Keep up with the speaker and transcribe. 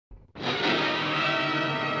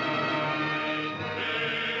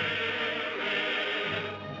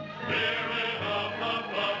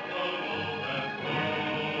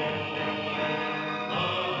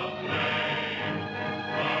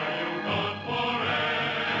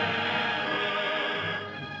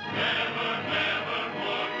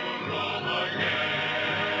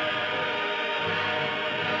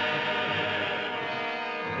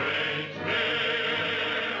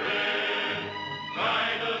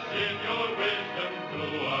in your wisdom to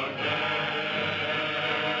our destiny.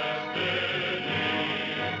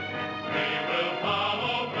 We will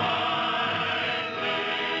follow blindly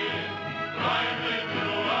to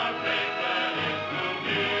our faith that is to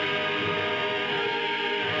be.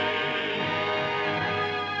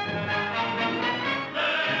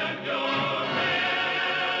 Let your will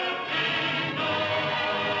be known.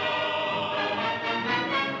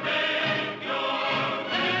 Make your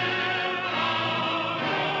will our own.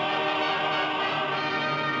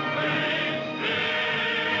 Great Spirit,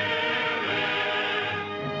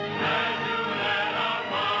 as you led our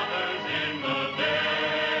fathers in the days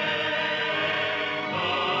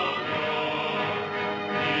of yore,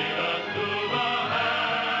 lead us to the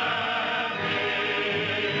happy,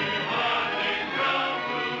 hearty ground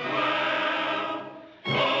to dwell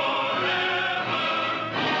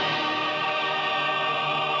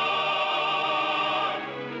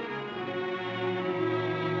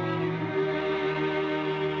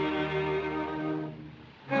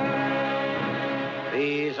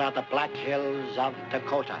These are the Black Hills of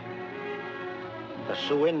Dakota. The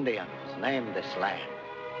Sioux Indians named this land.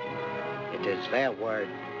 It is their word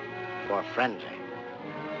for friendly.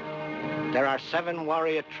 There are 7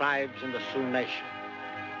 warrior tribes in the Sioux Nation,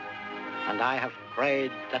 and I have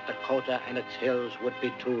prayed that Dakota and its hills would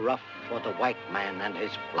be too rough for the white man and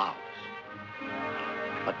his plows.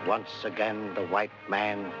 But once again, the white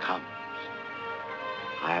man comes.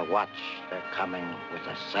 I watch their coming with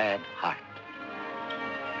a sad heart.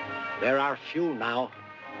 There are few now,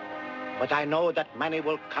 but I know that many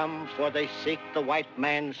will come, for they seek the white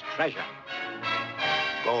man's treasure,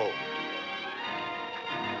 gold.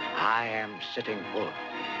 I am Sitting Bull,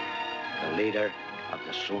 the leader of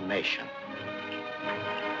the Sioux Nation.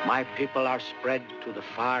 My people are spread to the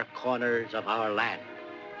far corners of our land.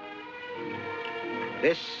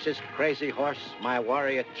 This is Crazy Horse, my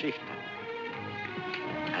warrior chieftain.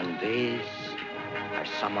 And these are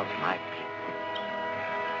some of my people.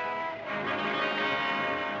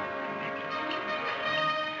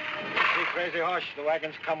 See, Crazy Horse, the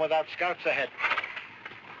wagons come without scouts ahead.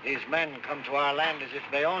 These men come to our land as if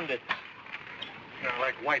they owned it. You're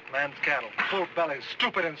like white man's cattle, full bellies,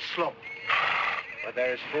 stupid and slow. But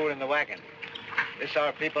there is food in the wagon. This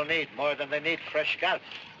our people need more than they need fresh scouts.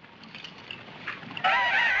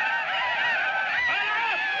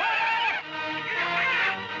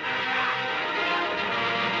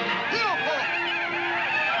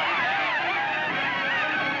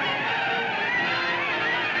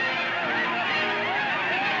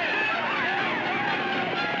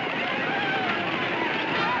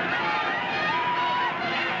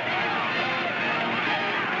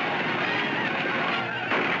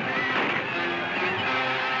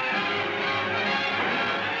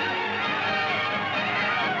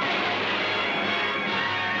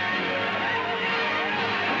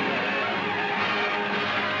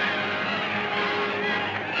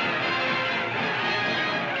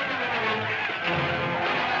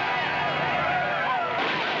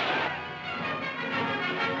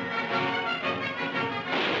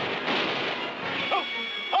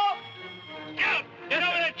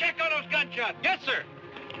 Yes, sir.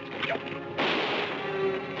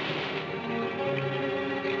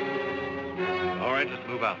 All right, let's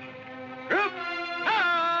move out. Group,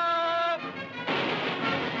 up!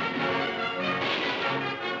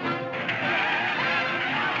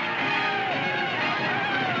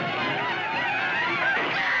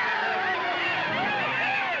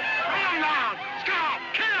 Down! Scout!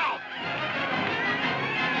 Kill!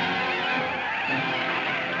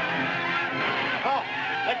 Oh,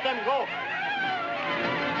 let them go.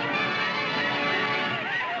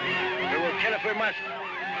 We will kill if we must.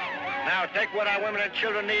 Now take what our women and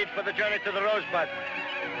children need for the journey to the Rosebud.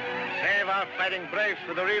 Save our fighting braves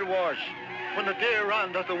for the real wars. When the deer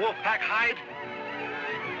run, does the wolf pack hide?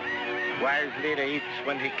 Wise leader eats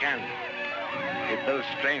when he can. He builds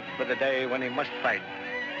strength for the day when he must fight.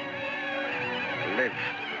 Live.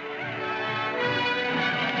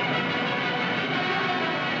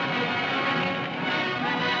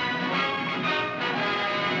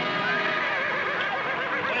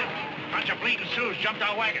 Bunch of bleeding Sioux jumped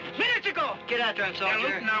our wagon. Minutes ago. Get after him, They're soldier.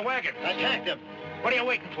 looting our wagon. Attack them. What are you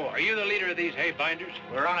waiting for? Are you the leader of these hay binders?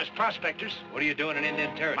 We're honest prospectors. What are you doing in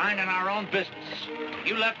Indian territory? Minding our own business.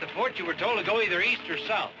 You left the fort. You were told to go either east or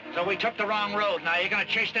south. So we took the wrong road. Now, you gonna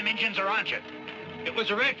chase them Indians or aren't you? It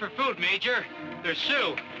was a raid for food, Major. They're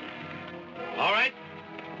Sioux. All right.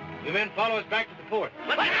 You men follow us back to the fort.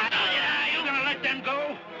 What? Yeah, you gonna let them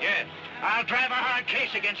go? Yes. I'll drive a hard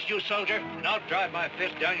case against you, soldier. And I'll drive my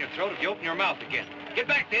fist down your throat if you open your mouth again. Get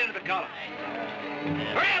back to the end of the column.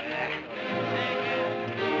 Hurry up!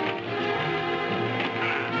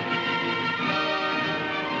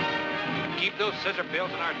 those scissor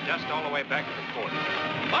bills and our dust all the way back to the fort.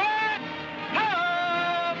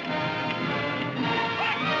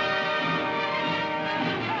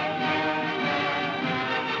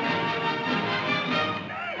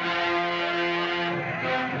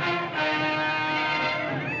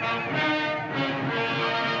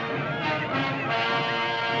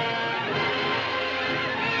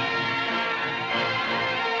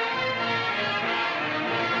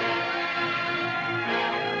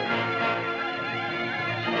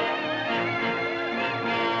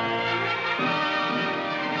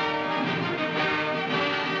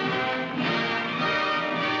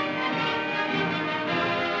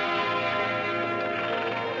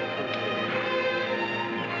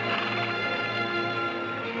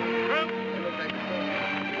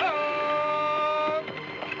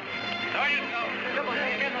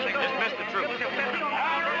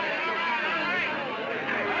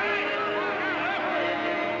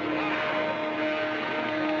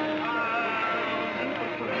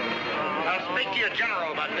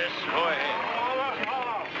 General about this. Go ahead.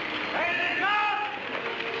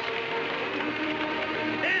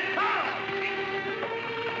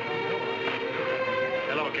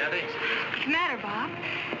 Hello, Kathy. What's the matter, Bob?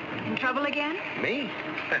 In trouble again? Me?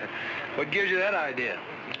 What gives you that idea?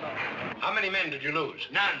 How many men did you lose?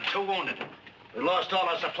 None. 2 wounded. We lost all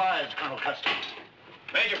our supplies, Colonel Custer.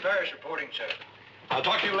 Major Parrish reporting, sir. I'll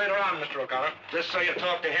talk to you later on, Mr. O'Connor. Just so you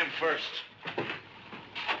talk to him first.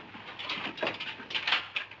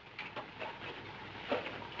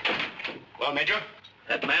 Well, Major?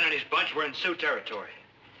 That man and his bunch were in Sioux territory.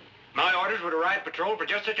 My orders were to ride patrol for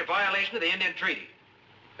just such a violation of the Indian Treaty.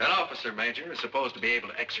 An officer, Major, is supposed to be able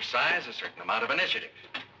to exercise a certain amount of initiative.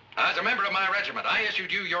 As a member of my regiment, I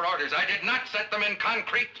issued you your orders. I did not set them in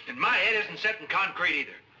concrete. And my head isn't set in concrete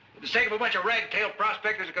either. For the sake of a bunch of ragtail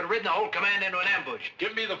prospectors that could have ridden the whole command into an ambush.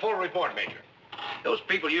 Give me the full report, Major. Those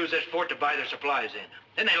people use this fort to buy their supplies in.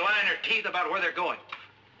 Then they lie in their teeth about where they're going.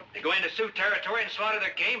 They go into Sioux territory and slaughter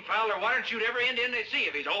their game, foul their water, and shoot every Indian they see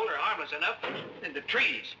if he's old or harmless enough. And the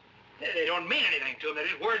treaties, they don't mean anything to them.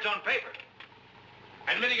 They're just words on paper.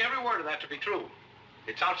 Admitting every word of that to be true.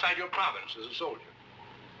 It's outside your province as a soldier.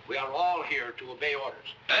 We are all here to obey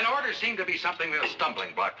orders. And orders seem to be something of a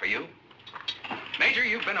stumbling block for you. Major,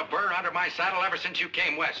 you've been a burr under my saddle ever since you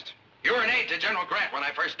came west. You were an aide to General Grant when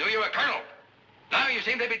I first knew you, a colonel. Now you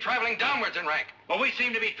seem to be traveling downwards in rank. Well, we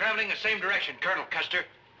seem to be traveling the same direction, Colonel Custer.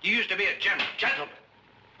 You used to be a gentleman.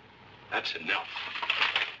 That's enough.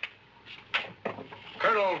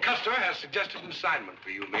 Colonel Custer has suggested an assignment for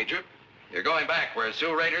you, Major. You're going back where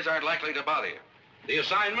Sioux raiders aren't likely to bother you. The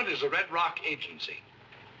assignment is a Red Rock agency.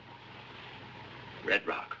 Red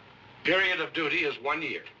Rock. Period of duty is 1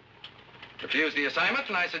 year. Refuse the assignment,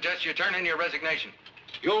 and I suggest you turn in your resignation.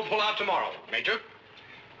 You'll pull out tomorrow, Major.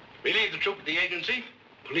 Relieve the troop at the agency,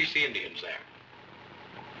 police the Indians there.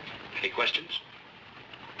 Any questions?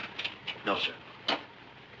 No, sir.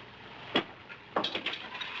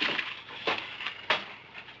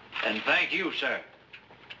 And thank you, sir.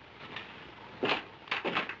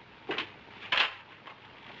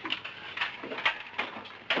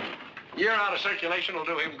 Year out of circulation will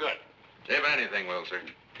do him good. If anything will, sir.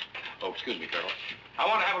 Oh, excuse me, Carrol. I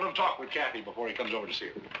want to have a little talk with Kathy before he comes over to see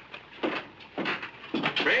her.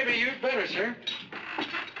 Maybe you'd better, sir.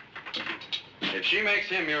 If she makes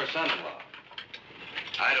him your son-in-law,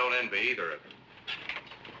 I don't envy either of them.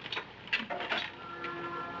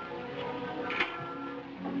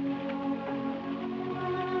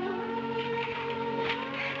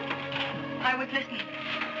 I was listening.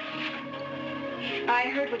 I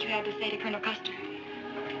heard what you had to say to Colonel Custer.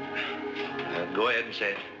 Go ahead and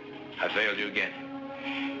say it. I failed you again.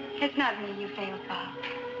 It's not me you failed, Bob.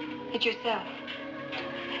 It's yourself.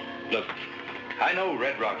 Look, I know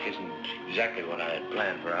Red Rock isn't exactly what I had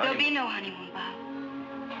planned for our There'll be no honeymoon, Bob.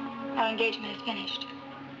 Our engagement is finished.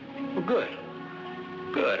 Well, good.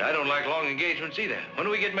 Good. I don't like long engagements either. When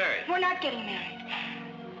do we get married? We're not getting married.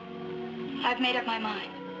 I've made up my mind.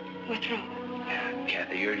 We're through.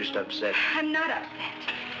 Kathy, you're just upset. I'm not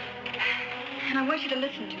upset. And I want you to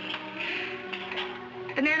listen to me.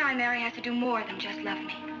 The man I marry has to do more than just love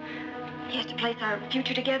me. He has to place our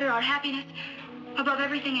future together, our happiness, above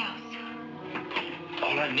everything else.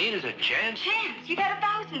 All I need is a chance. Chance? You got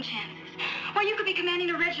 1,000 chances. Why, you could be commanding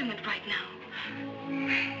a regiment right now.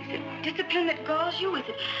 Is it discipline that galls you? Is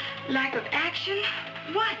it lack of action?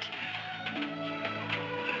 What?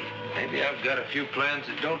 Maybe I've got a few plans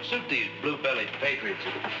that don't suit these blue-bellied patriots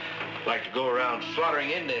who like to go around slaughtering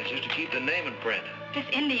Indians just to keep the name in print. This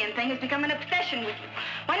Indian thing has become an obsession with you.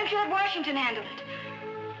 Why don't you let Washington handle it?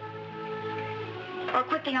 Or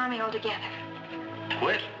quit the army altogether?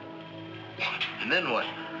 Quit? And then what?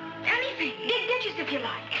 Anything. Dig ditches if you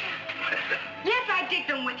like. Yes, I'd dig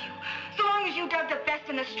them with you, so long as you dug the best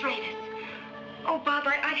and the straightest. Oh, Bob,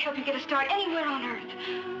 I'd help you get a start anywhere on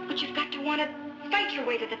Earth. But you've got to want to fight your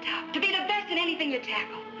way to the top, to be the best in anything you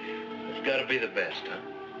tackle. It's got to be the best, huh?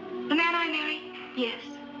 The man I marry? Yes.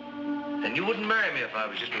 And you wouldn't marry me if I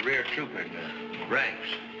was just a rear trooper in the ranks.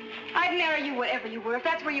 I'd marry you whatever you were, if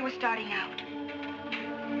that's where you were starting out.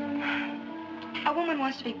 A woman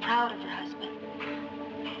wants to be proud of her husband.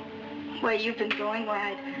 Where you've been going,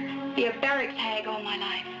 why, I'd be a barracks hag all my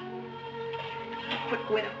life. A quick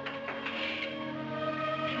widow.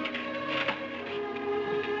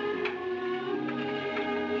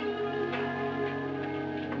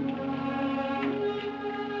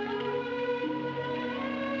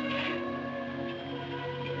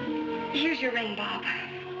 Here's your ring, Bob.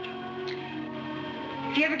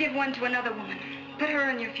 If you ever give one to another woman, put her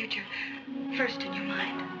in your future first in your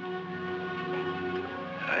mind.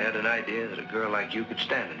 I had an idea that a girl like you could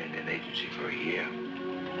stand an Indian agency for a year.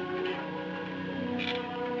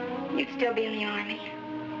 You'd still be in the Army.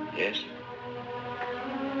 Yes?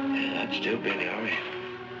 Yeah, I'd still be in the Army.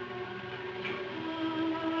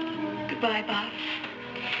 Goodbye, Bob.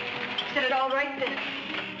 Said it all right then.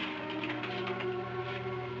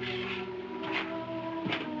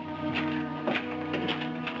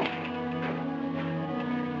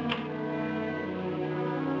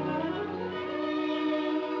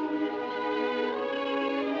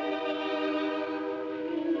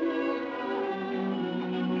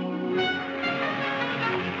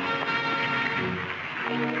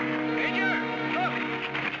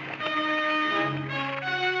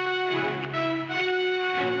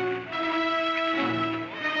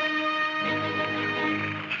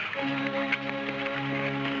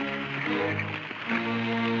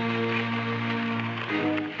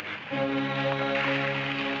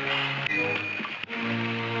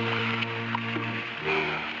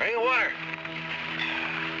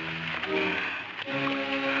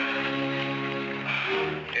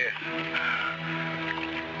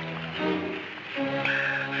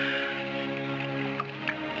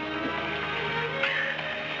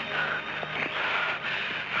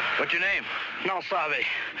 What's your name? No sabe.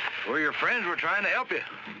 We're your friends. We're trying to help you.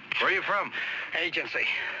 Where are you from? Agency.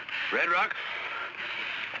 Red Rock?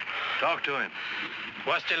 Talk to him.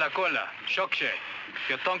 Waste la cola, shokshe,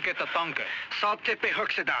 yotonke tatonke. Saltipi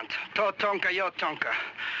huxidant. To tonka yo tonka.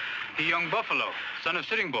 The young buffalo, son of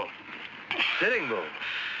Sitting Bull. Sitting Bull?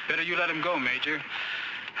 Better you let him go, Major.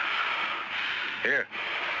 Here.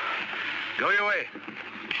 Go your way.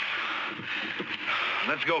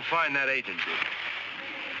 Let's go find that agency.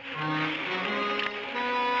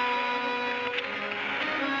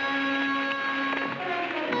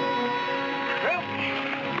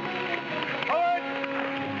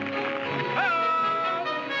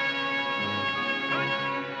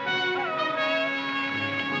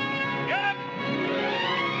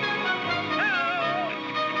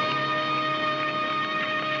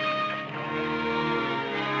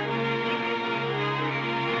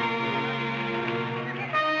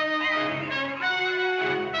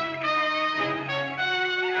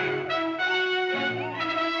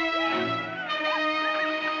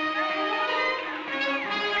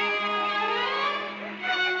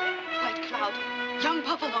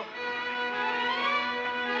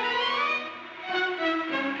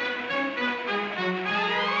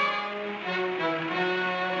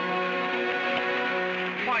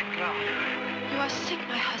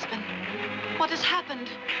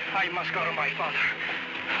 I must go to my father.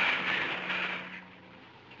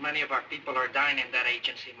 Many of our people are dying in that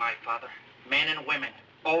agency, my father. Men and women,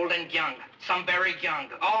 old and young, some very young,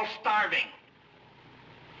 all starving.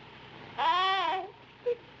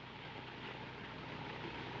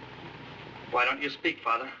 Why don't you speak,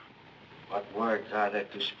 Father? What words are there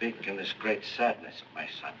to speak in this great sadness, my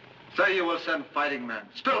son? Say you will send fighting men.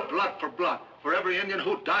 Spill blood for blood. For every Indian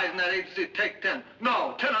who dies in that agency, take 10.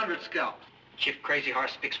 No, 1,000 scalps. Chief Crazy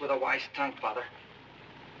Horse speaks with a wise tongue, Father.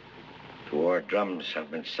 The war drums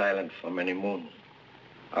have been silent for many moons.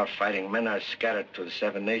 Our fighting men are scattered to the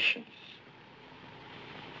 7 nations.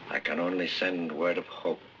 I can only send word of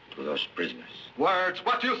hope to those prisoners. Words?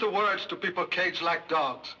 What use of words to people caged like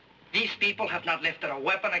dogs? These people have not lifted a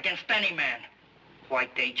weapon against any man.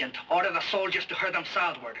 White agent, order the soldiers to herd them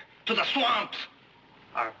southward, to the swamps.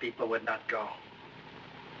 Our people would not go.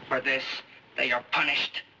 For this, they are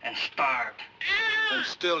punished and starved. And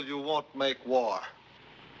still you won't make war.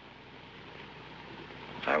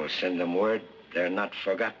 I will send them word they're not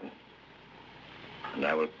forgotten. And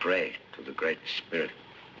I will pray to the Great Spirit.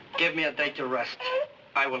 Give me a day to rest.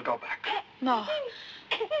 I will go back. No,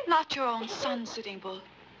 not your own son, Sitting Bull.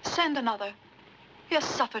 Send another. He has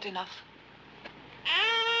suffered enough.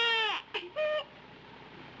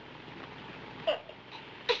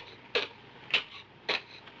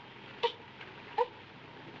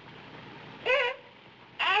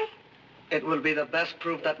 It will be the best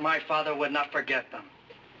proof that my father would not forget them.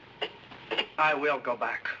 I will go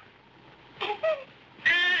back.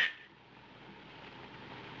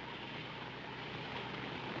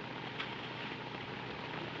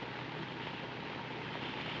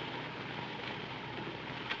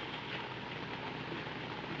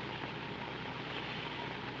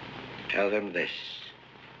 Tell them this.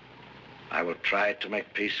 I will try to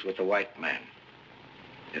make peace with the white man.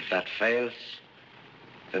 If that fails,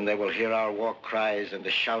 then they will hear our war cries and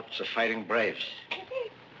the shouts of fighting braves.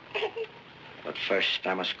 But first,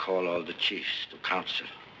 I must call all the chiefs to council.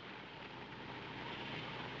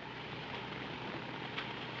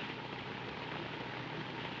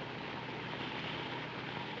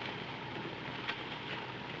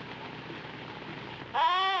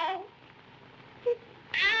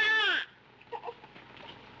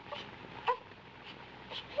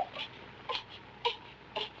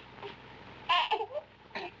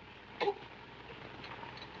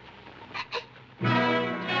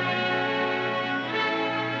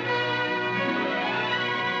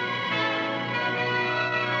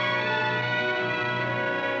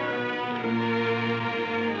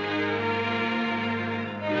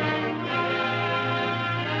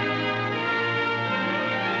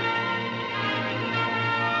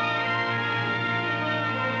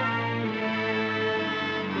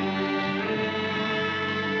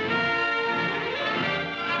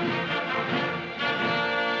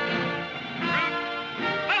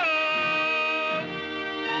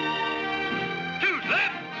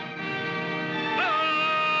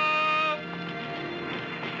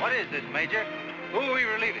 Major. Who are we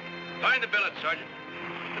relieving? Find the billet, Sergeant.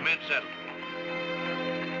 The men settled.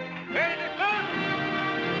 Ready to close!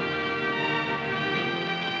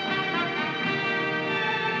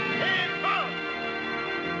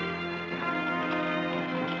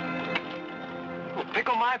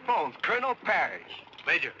 Pickle my bones, Colonel Parrish.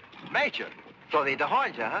 Major. Major? So they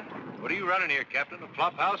dehorned you, huh? What are you running here, Captain? A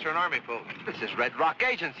flop house or an army post? This is Red Rock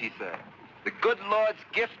Agency, sir. The good Lord's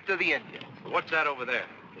gift to the Indians. What's that over there?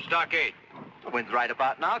 The stockade. The wind's right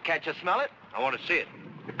about now. Can't you smell it? I want to see it.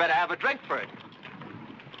 You better have a drink for it.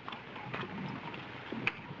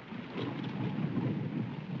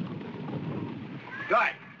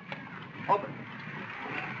 Good. Open.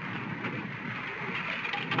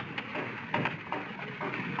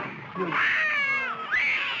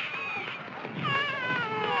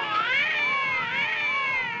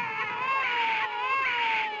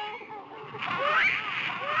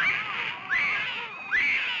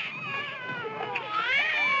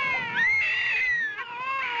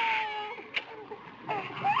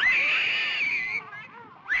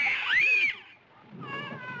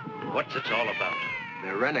 What's it all about?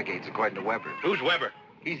 They're renegades, according to Weber. Who's Weber?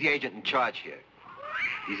 He's the agent in charge here.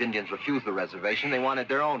 These Indians refused the reservation. They wanted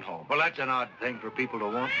their own home. Well, that's an odd thing for people to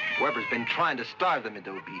want. Weber's been trying to starve them into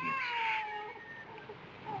obedience.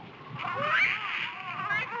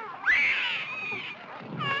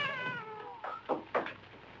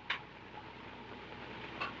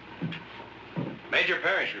 Major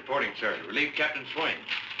Parrish reporting, sir. Relieve Captain Swain.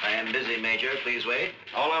 I am busy, Major. Please wait.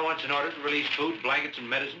 All I want's an order to release food, blankets, and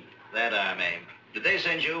medicine. That I may. Did they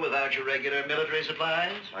send you without your regular military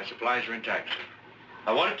supplies? My supplies are intact, sir.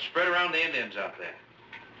 I want it to spread around the Indians out there.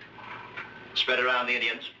 Spread around the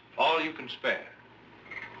Indians? All you can spare.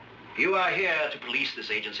 You are here to police this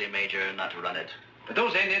agency, Major, not to run it. But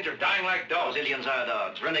those Indians are dying like dogs. Those Indians are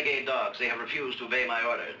dogs, renegade dogs. They have refused to obey my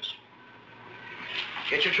orders.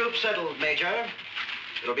 Get your troops settled, Major.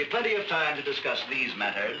 There'll be plenty of time to discuss these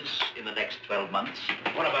matters in the next 12 months.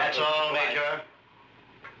 What about That's those all, supplies? Major.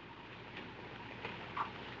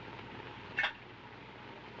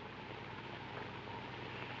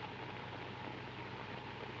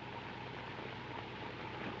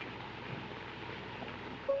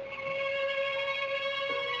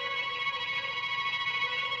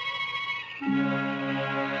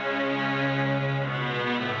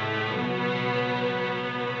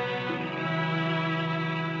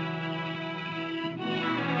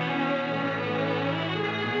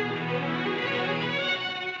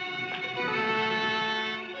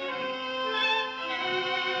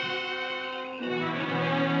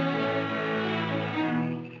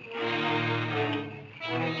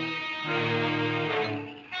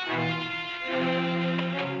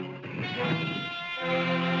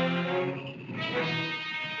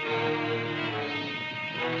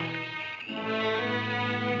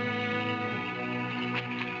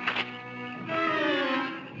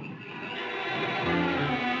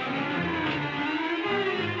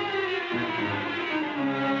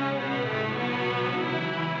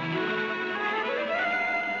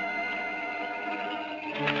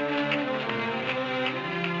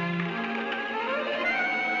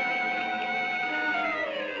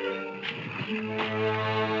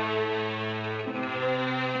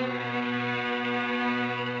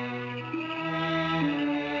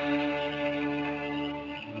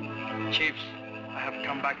 Chiefs, I have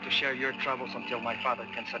come back to share your troubles until my father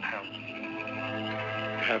can send help.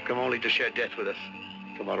 I have come only to share death with us.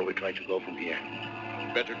 Tomorrow we try to go from here.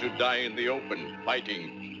 Better to die in the open,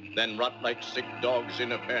 fighting, than rot like sick dogs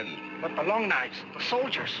in a pen. But the Long Knives, the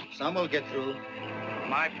soldiers. Some will get through.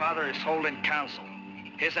 My father is holding council.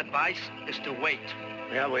 His advice is to wait.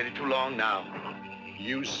 We have waited too long now.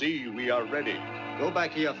 You see, we are ready. Go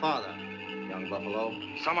back to your father, young buffalo.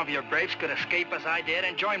 Some of your braves could escape as I did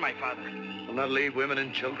and join my father. We'll not leave women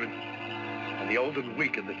and children, and the old and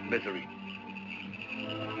weak in this misery.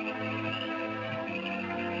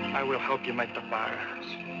 I will help you make the fire.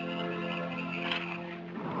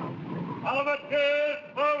 Forward!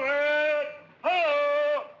 Forward! Ho!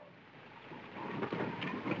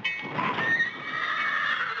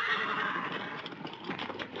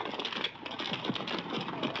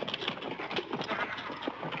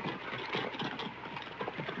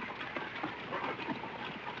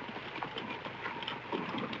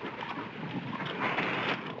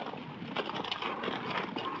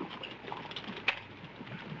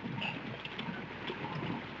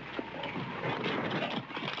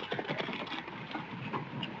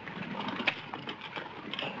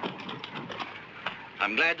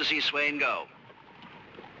 I'm glad to see Swain go.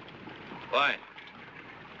 Why?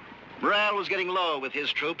 Morale was getting low with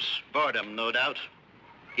his troops. Boredom, no doubt.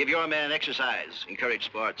 Give your men exercise. Encourage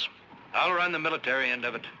sports. I'll run the military end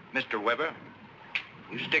of it. Mr. Weber,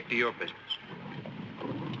 you stick to your business.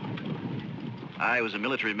 I was a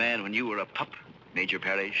military man when you were a pup, Major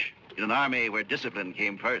Parrish, in an army where discipline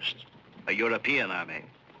came first. A European army.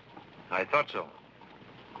 I thought so.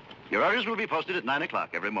 Your orders will be posted at 9 o'clock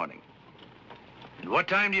every morning. And what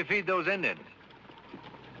time do you feed those Indians?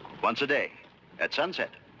 Once a day, at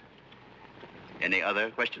sunset. Any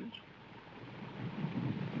other questions?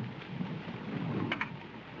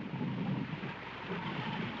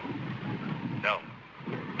 No.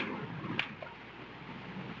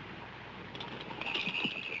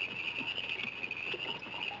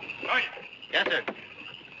 Right. Yes, sir.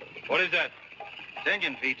 What is that? It's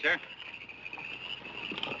Indian feet, sir.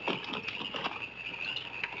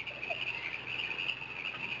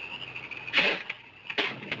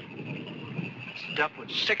 Stuff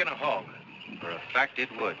would sicken a hog. For a fact, it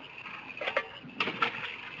would.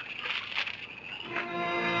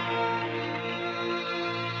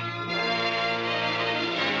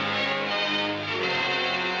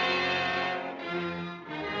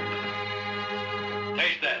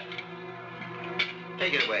 Taste that.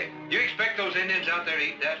 Take it away. You expect those Indians out there to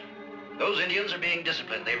eat that? Those Indians are being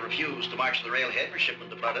disciplined. They refuse to march to the railhead for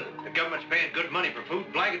shipment of butter. The government's paying good money for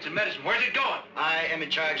food, blankets, and medicine. Where's it going? I am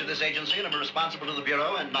in charge of this agency, and I'm responsible to the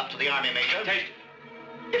Bureau and not to the Army, Major. Taste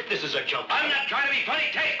it. If this is a joke... I'm not trying to be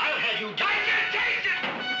funny. Taste it. I'll have you... I can't taste it!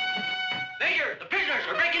 Major, the prisoners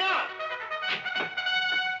are breaking out.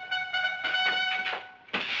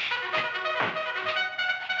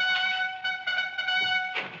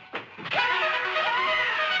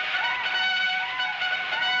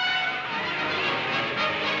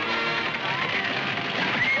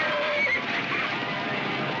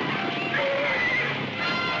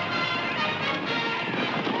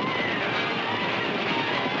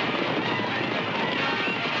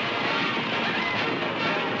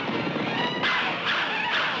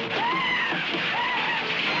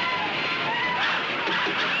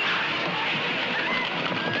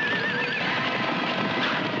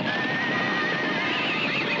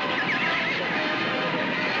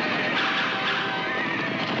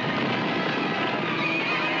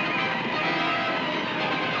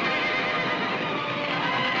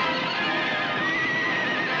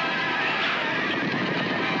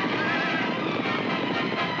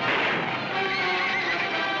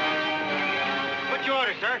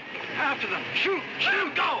 After them. Shoot!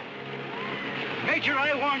 Shoot! Go! Major,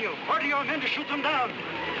 I warn you. Order your men to shoot them down.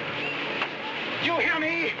 Do you hear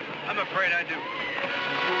me? I'm afraid I do.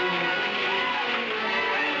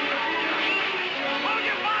 Hold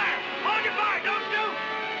your fire! Hold your fire! Don't shoot!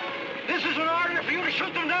 This is an order for you to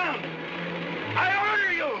shoot them down. I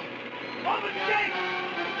order you! Open the gate!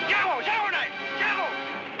 Javo! Javo knife! Javo!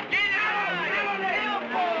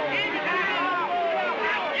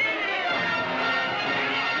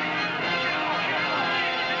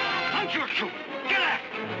 Your troop. Get out!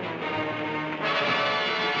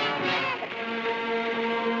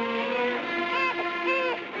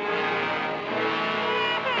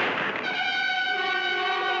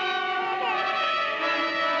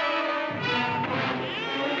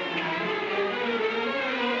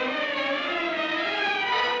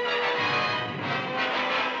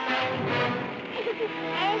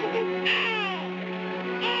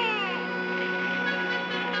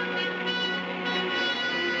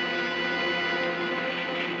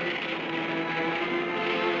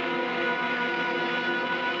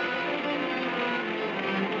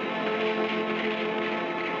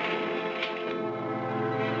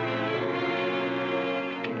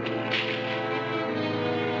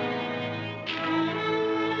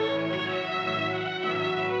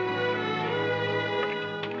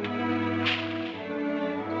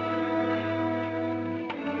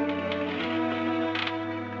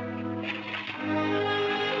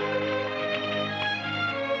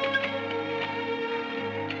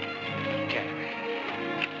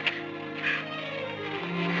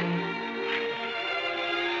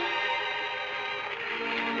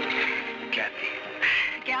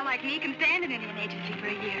 lucky he can stand an Indian agency for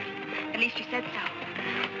a year. At least she said so.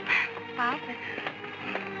 Well,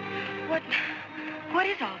 but what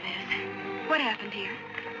is all this? What happened here?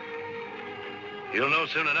 You'll know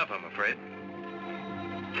soon enough, I'm afraid.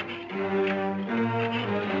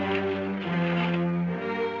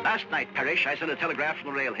 Last night, Parrish, I sent a telegram from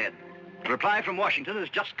the railhead. A reply from Washington has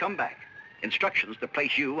just come back. Instructions to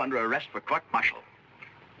place you under arrest for court-martial.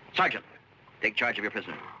 Sergeant, take charge of your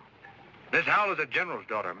prisoner. Miss Howell is a general's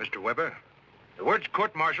daughter, Mr. Weber. The words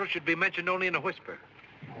court-martial should be mentioned only in a whisper.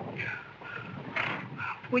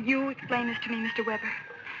 Will you explain this to me, Mr. Weber?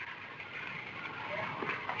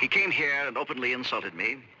 He came here and openly insulted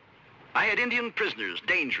me. I had Indian prisoners,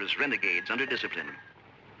 dangerous renegades under discipline.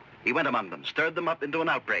 He went among them, stirred them up into an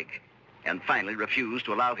outbreak, and finally refused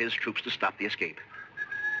to allow his troops to stop the escape.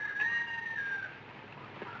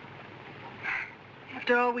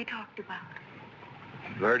 After all we talked about.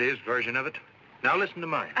 You've heard his version of it. Now listen to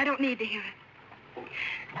mine. I don't need to hear it.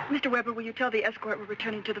 Mr. Weber, will you tell the escort we're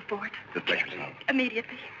returning to the fort? With pleasure, sir.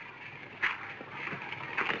 Immediately.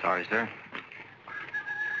 Sorry, sir.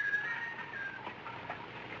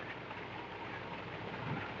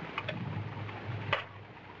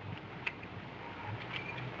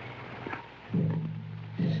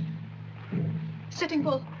 Sitting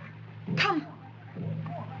Bull, come.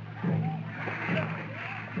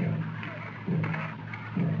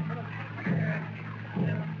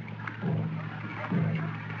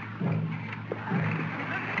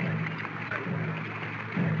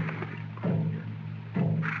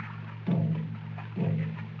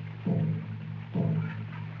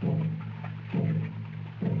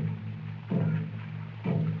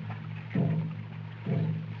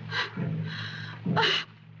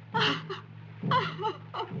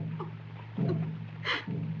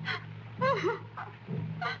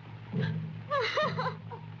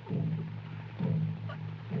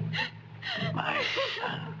 My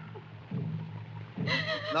son.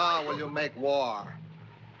 Now will you make war?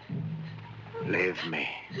 Leave me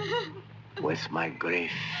with my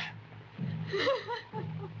grief.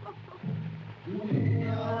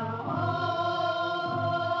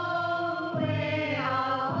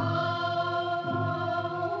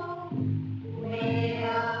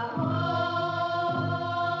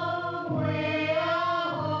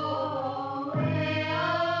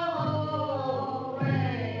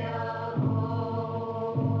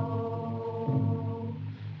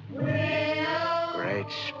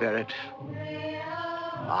 Spirit,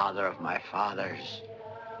 father of my fathers,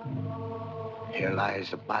 here lies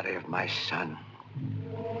the body of my son,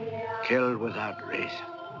 killed without reason.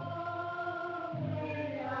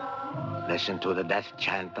 Listen to the death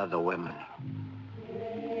chant of the women.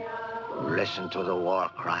 Listen to the war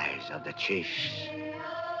cries of the chiefs.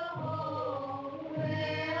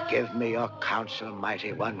 Give me your counsel,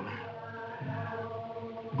 mighty one.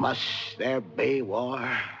 Must there be war?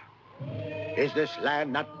 Is this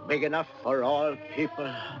land not big enough for all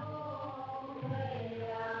people?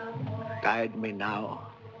 Guide me now,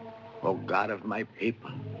 O God of my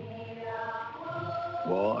people.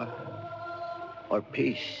 War or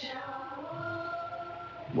peace?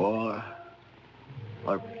 War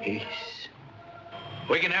or peace?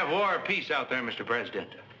 We can have war or peace out there, Mr. President.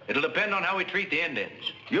 It'll depend on how we treat the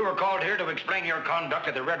Indians. You were called here to explain your conduct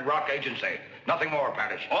at the Red Rock Agency. Nothing more,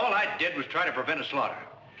 Parrish. All I did was try to prevent a slaughter.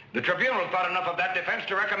 The tribunal thought enough of that defense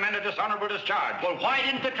to recommend a dishonorable discharge. Well, why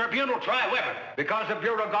didn't the tribunal try Weber? Because the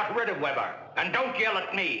Bureau got rid of Weber. And don't yell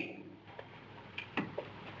at me.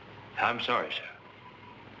 I'm sorry, sir.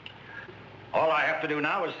 All I have to do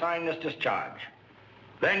now is sign this discharge.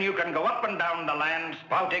 Then you can go up and down the land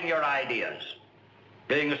spouting your ideas.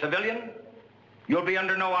 Being a civilian, you'll be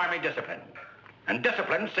under no army discipline. And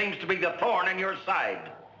discipline seems to be the thorn in your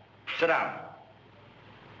side. Sit down.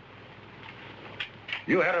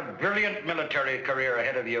 You had a brilliant military career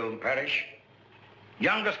ahead of you, Parrish.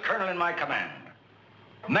 Youngest colonel in my command.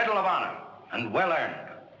 Medal of Honor, and well earned.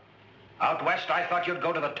 Out west, I thought you'd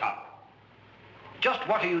go to the top. Just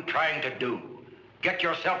what are you trying to do? Get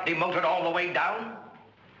yourself demoted all the way down?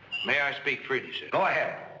 May I speak freely, sir? Go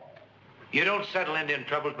ahead. You don't settle Indian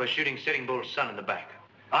troubles by shooting Sitting Bull's son in the back.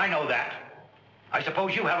 I know that. I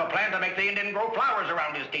suppose you have a plan to make the Indian grow flowers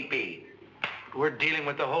around his teepee. We're dealing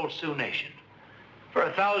with the whole Sioux nation. For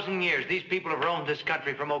 1,000 years, these people have roamed this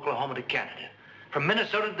country from Oklahoma to Canada, from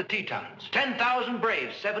Minnesota to the Tetons. 10,000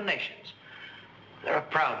 braves, 7 nations. They're a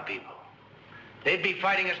proud people. They'd be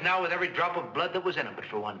fighting us now with every drop of blood that was in them, but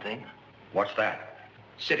for one thing. What's that?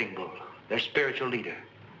 Sitting Bull, their spiritual leader.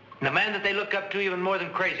 And the man that they look up to even more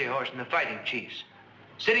than Crazy Horse and the fighting chiefs.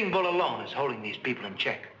 Sitting Bull alone is holding these people in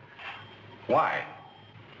check. Why?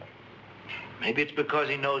 Maybe it's because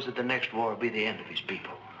he knows that the next war will be the end of his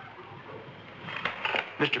people.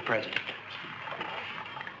 Mr. President,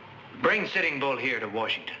 bring Sitting Bull here to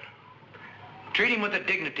Washington. Treat him with the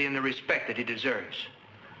dignity and the respect that he deserves.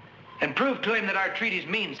 And prove to him that our treaties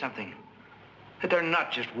mean something, that they're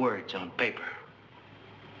not just words on paper.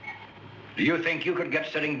 Do you think you could get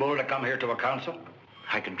Sitting Bull to come here to a council?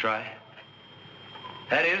 I can try.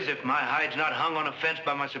 That is, if my hide's not hung on a fence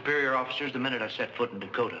by my superior officers the minute I set foot in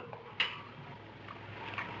Dakota.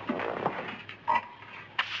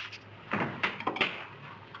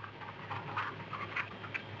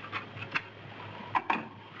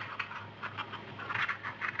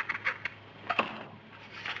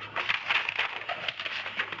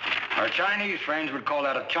 Our Chinese friends would call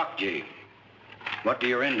that a chokji. What do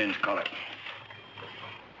your Indians call it?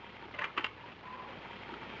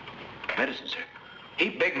 Medicine, sir.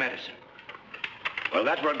 Heap big medicine. Well,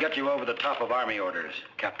 that will get you over the top of Army orders,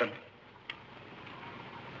 Captain.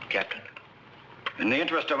 Captain. In the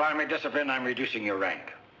interest of Army discipline, I'm reducing your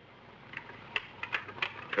rank.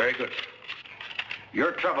 Very good.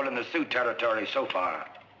 Your trouble in the Sioux territory so far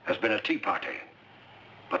has been a tea party.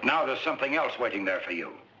 But now there's something else waiting there for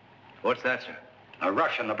you. What's that, sir? A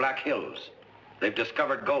rush in the Black Hills. They've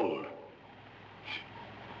discovered gold.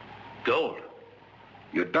 Gold?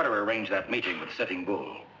 You'd better arrange that meeting with Sitting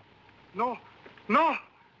Bull. No, no,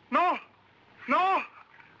 no, no,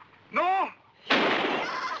 no.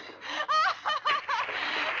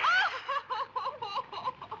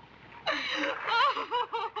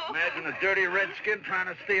 Imagine a dirty redskin trying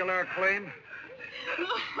to steal our claim.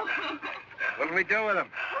 What'll we do with him?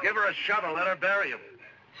 Give her a shovel, let her bury him.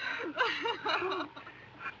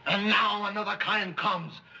 And now another kind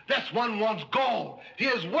comes. This one wants gold. He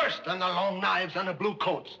is worse than the long knives and the blue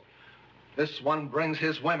coats. This one brings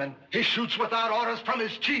his women. He shoots without orders from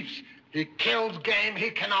his chiefs. He kills game he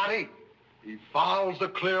cannot eat. He fouls the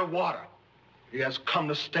clear water. He has come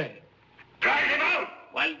to stay. Drive them out!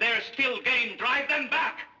 While there's still game, drive them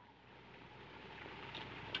back!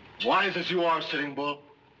 Wise as you are, Sitting Bull,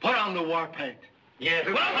 put on the war paint. Yes.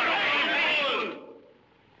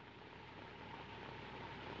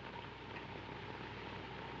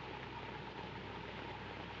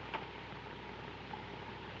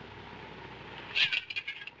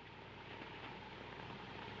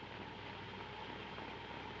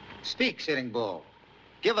 Speak, Sitting Bull.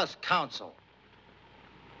 Give us counsel.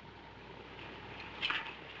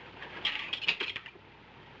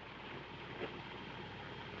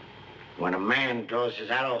 When a man draws his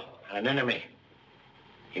arrow at an enemy,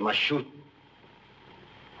 he must shoot.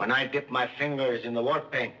 When I dip my fingers in the war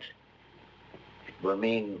paint, it will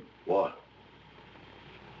mean war.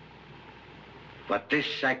 But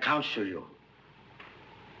this I counsel you.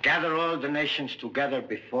 Gather all the nations together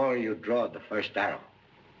before you draw the first arrow.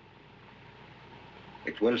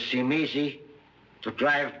 It will seem easy to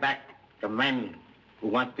drive back the men who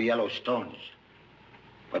want the yellow stones.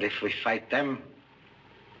 But if we fight them,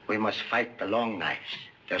 we must fight the long knives,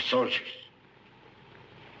 their soldiers.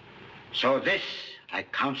 So this I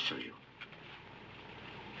counsel you.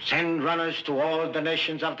 Send runners to all the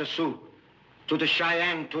nations of the Sioux, to the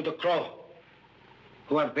Cheyenne, to the Crow,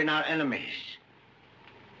 who have been our enemies.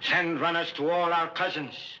 Send runners to all our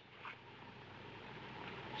cousins.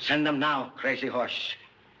 Send them now, Crazy Horse.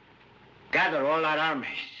 Gather all our armies.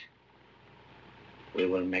 We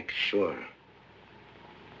will make sure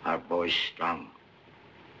our boys strong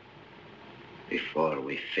before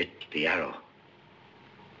we fit the arrow.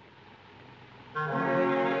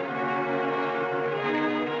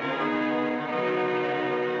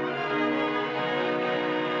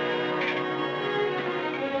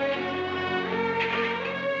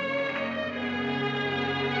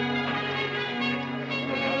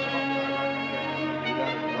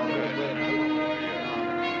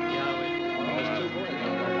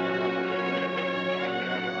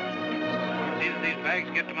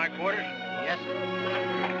 Get to my quarters? Yes,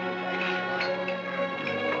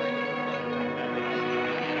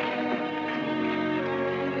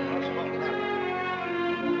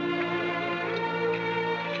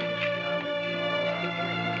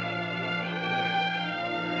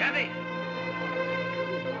 Kathy!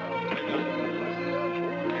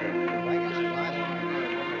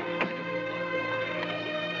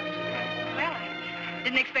 Well, I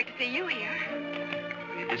didn't expect to see you here.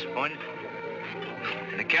 Are you disappointed?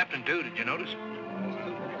 And the captain, too, did you notice?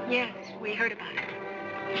 Yes, we heard about it.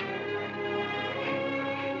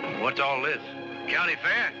 What's all this? County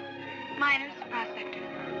fair? Miners, prospectors.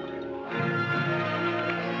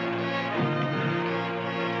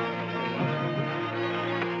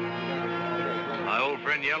 My old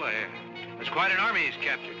friend Yellowhair. There's quite an army he's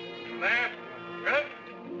captured. There, Good.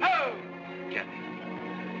 Ho! Gently.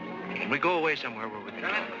 Can we go away somewhere where we can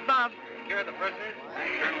talk? Bob, Care of the prisoners?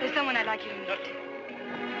 there's someone I'd like you to meet.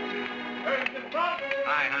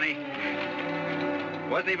 Hi, honey.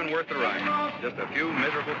 Wasn't even worth the ride. Just a few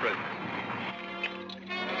miserable prisoners.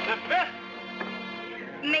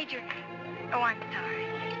 Major. Oh, I'm sorry.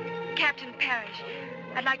 Captain Parrish.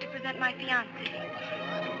 I'd like to present my fiancé,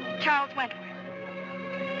 Charles Wentworth.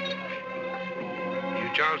 You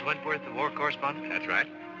Charles Wentworth, the war correspondent? That's right.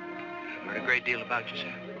 I've heard a great deal about you,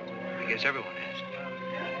 sir. I guess everyone has.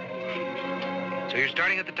 So you're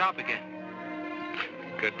starting at the top again.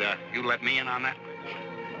 Could you let me in on that?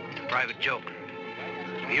 It's a private joke.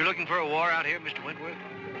 Are you looking for a war out here, Mr. Wentworth?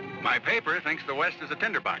 My paper thinks the West is a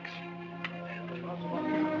tinderbox.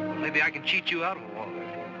 Well, maybe I can cheat you out of a war.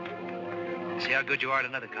 See how good you are at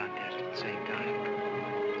another contest at the same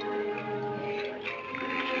time.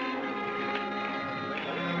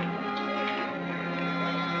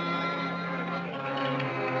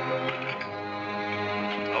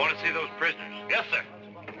 I want to see those prisoners. Yes, sir.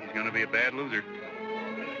 He's going to be a bad loser.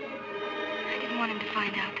 I didn't want him to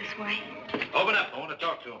find out this way. Open up. I want to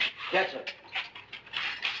talk to him. Yes, sir.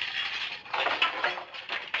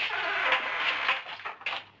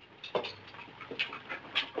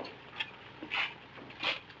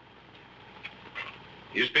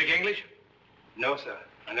 You speak English? No, sir.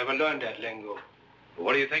 I never learned that lingo. Well,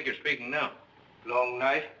 what do you think you're speaking now? Long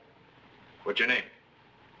knife, What's your name?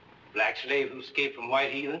 black slave who escaped from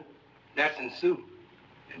white heathen. That's in Sioux.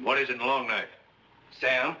 And what is in Long Knife?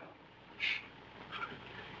 Sam,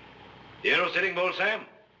 You know Sitting Bull Sam?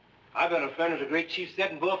 I've been a friend of the great Chief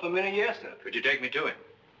Sitting Bull for many years, sir. Could you take me to him?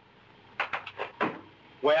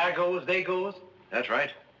 Where I goes, they goes. That's right.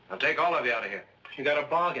 I'll take all of you out of here. You got a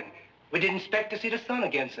bargain. We didn't expect to see the sun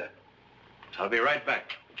again, sir. I'll be right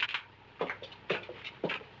back.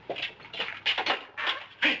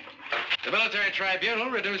 The military tribunal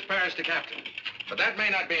reduced Parrish to captain. But that may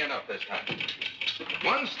not be enough this time.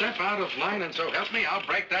 One step out of line, and so help me, I'll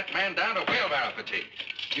break that man down to wheelbarrow fatigue.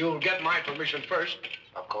 You'll get my permission first.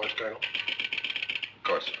 Of course, Colonel. Of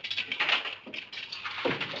course.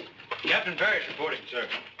 Captain Parrish reporting, sir.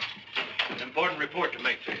 An important report to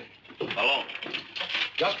make to you. Alone.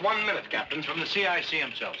 Just 1 minute, Captain. From the CIC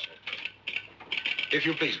himself, sir. If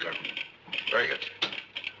you please, Colonel. Very good.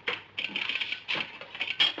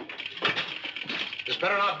 This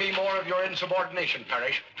better not be more of your insubordination,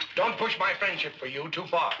 Parrish. Don't push my friendship for you too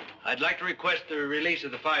far. I'd like to request the release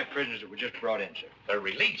of the 5 prisoners that were just brought in, sir. The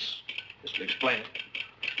release? Just to explain it.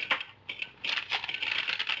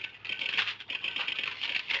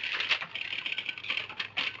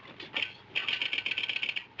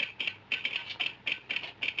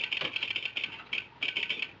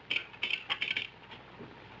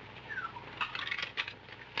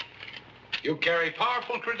 You carry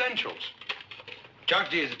powerful credentials.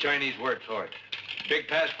 Chokji is a Chinese word for it. Big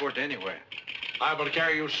passport to anywhere. Liable to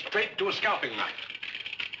carry you straight to a scalping knife.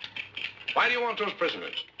 Why do you want those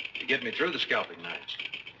prisoners? To get me through the scalping knives.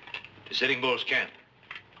 To Sitting Bull's camp.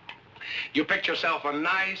 You picked yourself a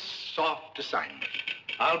nice, soft assignment.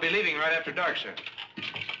 I'll be leaving right after dark, sir.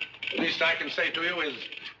 The least I can say to you is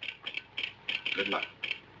good luck.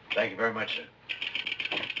 Thank you very much, sir.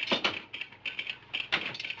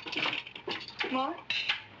 More?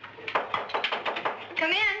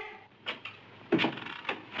 Come in.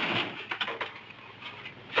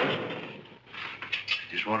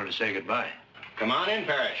 Just wanted to say goodbye. Come on in,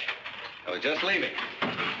 Parrish. I was just leaving.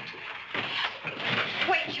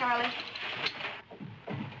 Wait, Charlie.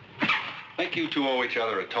 I think you two owe each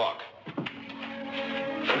other a talk.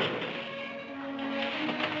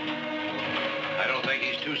 I don't think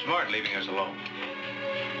he's too smart leaving us alone.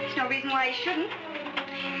 There's no reason why he shouldn't.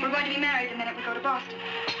 We're going to be married the minute we go to Boston.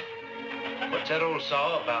 What's that old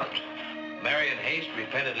saw about marry in haste,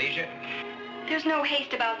 repent at leisure? There's no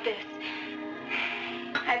haste about this.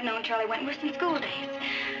 I've known Charlie Wentworth since school days.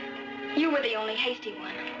 You were the only hasty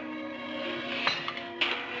one.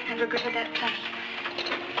 I've regretted that plenty.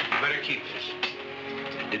 You better keep this.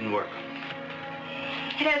 It didn't work.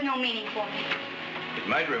 It has no meaning for me. It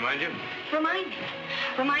might remind you. Remind me.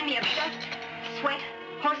 Remind me of dust, sweat,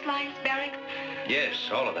 horse lines, barracks. Yes,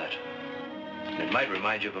 all of that. And it might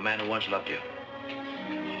remind you of a man who once loved you.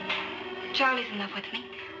 Charlie's in love with me.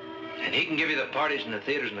 And he can give you the parties and the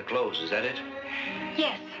theaters and the clothes, is that it?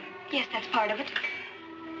 Yes. Yes, that's part of it.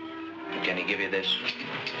 And can he give you this?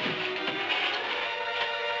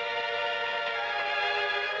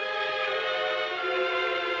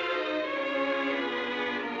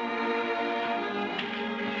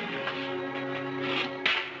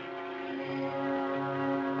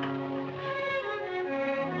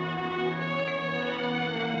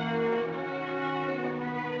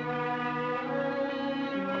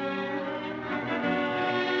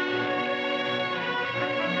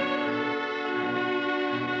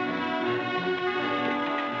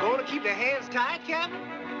 keep their hands tied, Captain?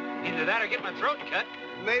 Either that or get my throat cut.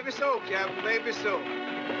 Maybe so, Captain, maybe so.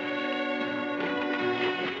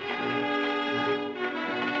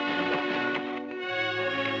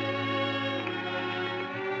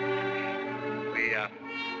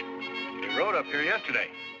 We rode up here yesterday.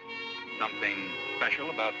 Something special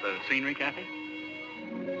about the scenery, Kathy?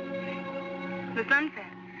 The sunset.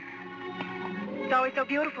 It's always so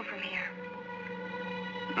beautiful from here.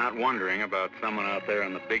 Not wondering about someone out there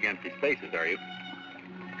in the big empty spaces, are you?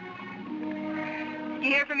 You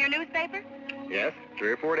hear from your newspaper? Yes,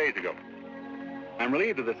 3 or 4 days ago. I'm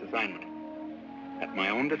relieved of this assignment. At my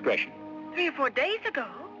own discretion. 3 or 4 days ago?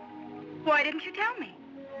 Why didn't you tell me?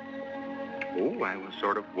 Oh, I was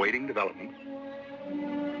sort of waiting developments.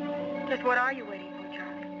 Just what are you waiting for,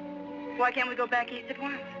 Charlie? Why can't we go back east at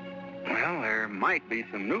once? Well, there might be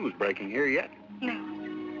some news breaking here yet. No.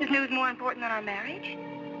 Is news more important than our marriage?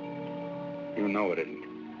 You know it isn't.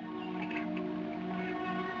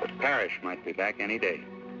 But Parrish might be back any day.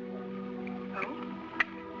 Oh?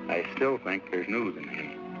 I still think there's news in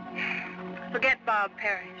him. Forget Bob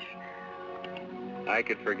Parrish. I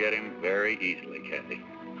could forget him very easily, Kathy.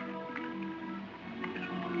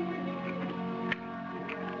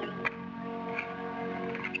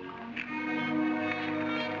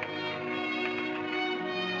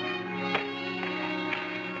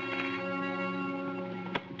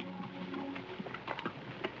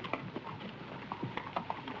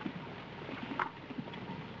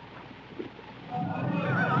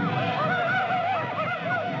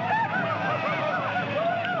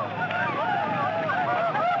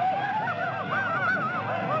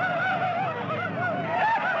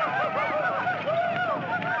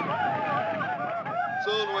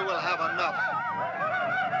 Soon we will have enough.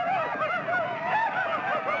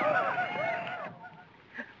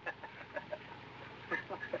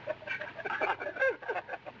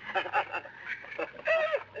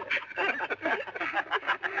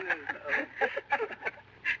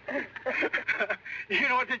 You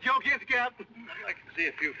know what the joke is, Captain? I can see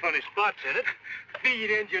a few funny spots in it. Feed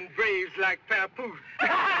Indian braves like papoose.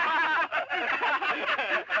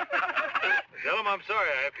 Tell them I'm sorry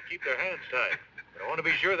I have to keep their hands tied. But I want to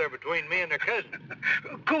be sure they're between me and their cousin.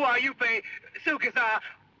 Kuwa yupe sukasa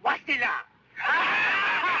wastila.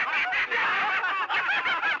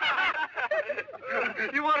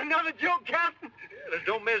 You want another joke, Captain? Yeah, just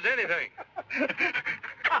don't miss anything.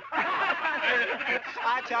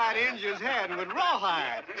 I tied Indian's head with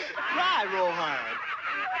rawhide, dry rawhide.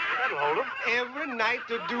 That'll hold them. Every night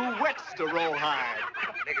to do wets the rawhide.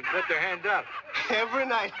 They can put their hands out. Every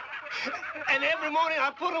night. And every morning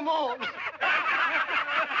I put them on.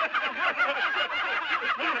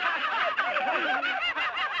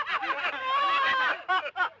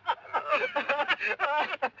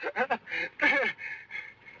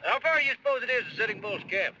 How far do you suppose it is to Sitting Bull's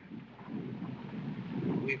camp?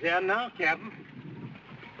 We there now, Captain.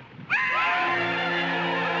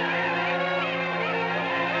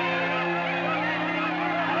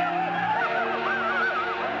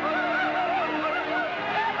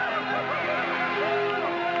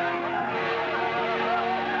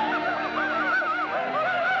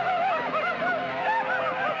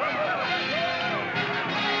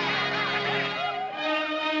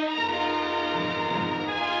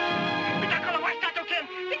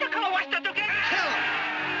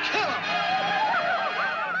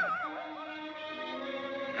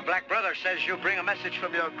 Black brother says you bring a message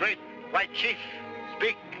from your great white chief.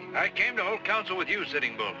 Speak. I came to hold counsel with you,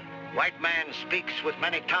 Sitting Bull. White man speaks with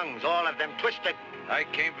many tongues, all of them twisted. I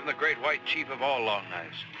came from the great white chief of all Long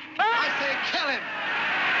Knives. I say kill him!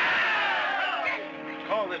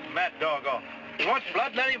 Call this mad dog off. He wants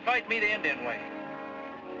blood, let him fight me the Indian way.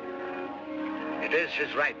 It is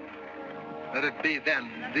his right. Let it be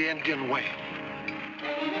then the Indian way.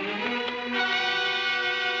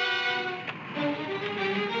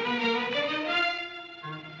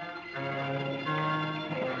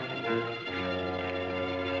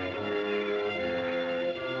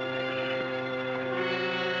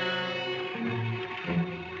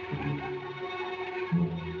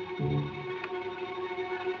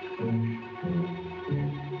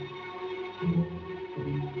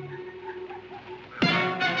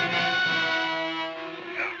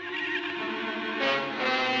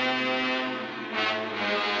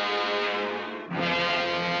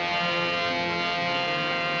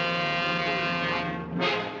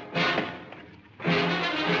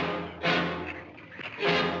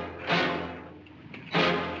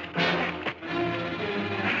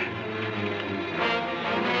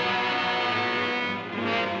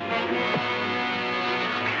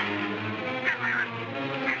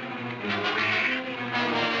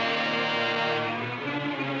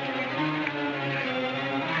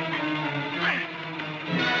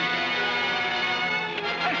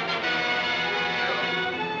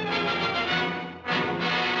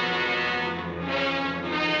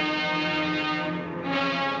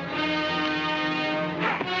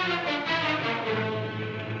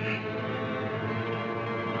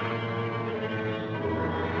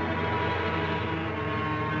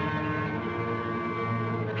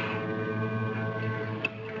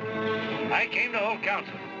 came to hold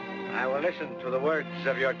council. I will listen to the words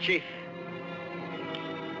of your chief.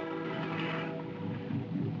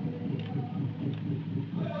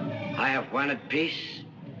 I have wanted peace.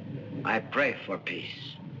 I pray for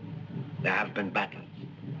peace. There have been battles.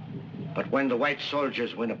 But when the white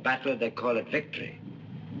soldiers win a battle, they call it victory.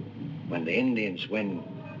 When the Indians win,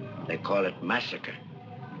 they call it massacre.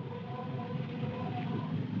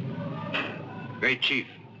 Great chief,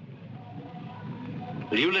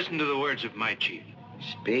 will you listen to the words of my chief?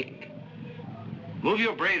 Speak. Move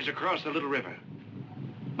your braves across the little river.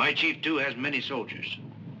 My chief, too, has many soldiers.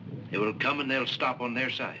 They will come and they'll stop on their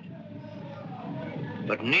side.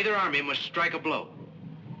 But neither army must strike a blow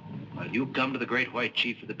while you come to the great white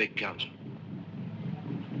chief of the big council.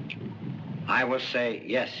 I will say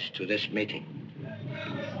yes to this meeting.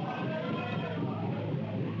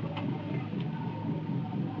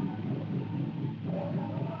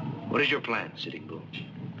 What is your plan, Sitting Bull?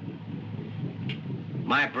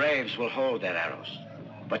 My braves will hold their arrows,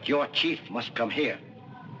 but your chief must come here.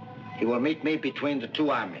 He will meet me between the two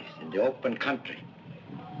armies in the open country.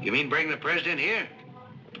 You mean bring the president here?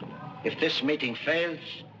 If this meeting fails,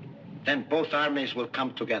 then both armies will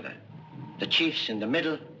come together. The chiefs in the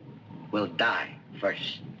middle will die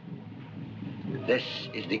first. This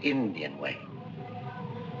is the Indian way.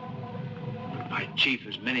 My chief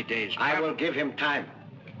has many days. I will give him time.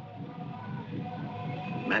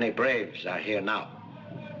 Many braves are here now.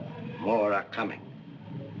 More are coming.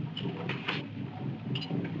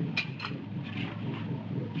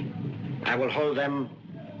 I will hold them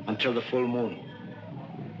until the full moon.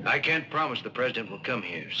 I can't promise the president will come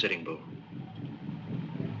here, Sitting Bull.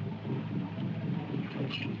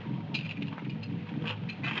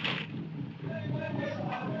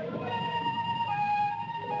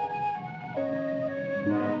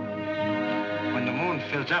 When the moon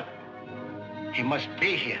fills up, he must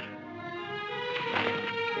be here.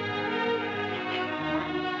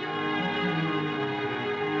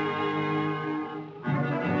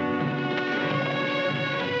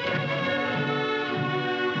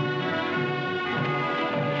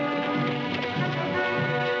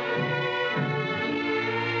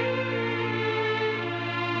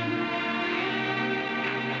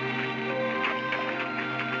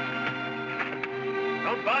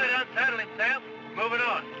 Don't bother to unsaddle him, Sam. Moving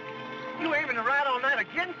on. You aiming to ride on that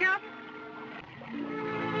again, Cap?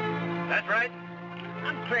 That's right.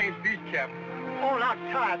 I'm playing beat, Cap. All out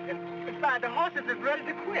tired, and besides, the horses is ready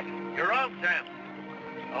to quit. You're wrong, Sam.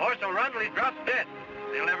 A horse will run till he drops dead.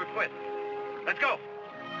 He'll never quit. Let's go.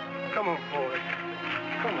 Come on, boys.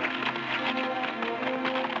 Come on.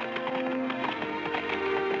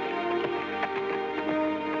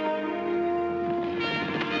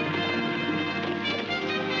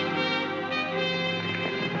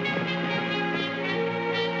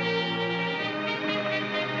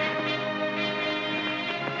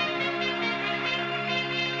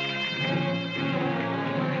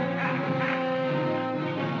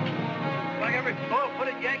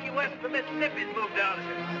 Mississippi's moved down to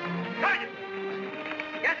here. Sergeant!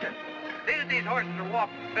 Yes, sir. See that these horses are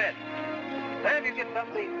walked and fed. Then you get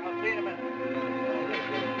some to eat. I'll see you in a minute.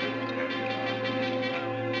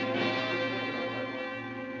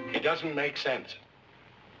 It doesn't make sense.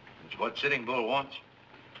 It's what Sitting Bull wants.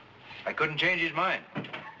 I couldn't change his mind.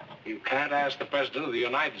 You can't ask the President of the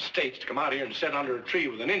United States to come out here and sit under a tree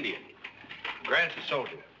with an Indian. Grant's a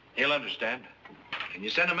soldier. He'll understand. Can you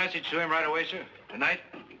send a message to him right away, sir? Tonight?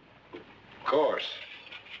 Of course.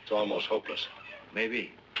 It's almost hopeless.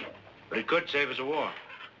 Maybe. But it could save us a war.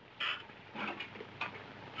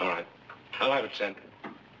 All right. I'll have it sent.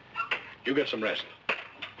 You get some rest.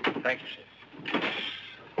 Thank you, sir.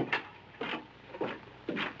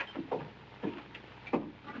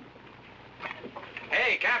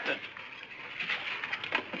 Hey, Captain.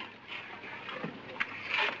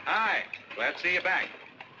 Hi. Glad to see you back.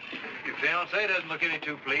 Your fiancé doesn't look any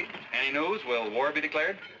too pleased. Any news? Will war be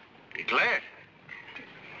declared? Declared?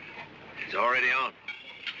 It's already on.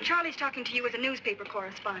 Charlie's talking to you as a newspaper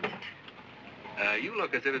correspondent. You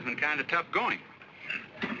look as if it's been kind of tough going.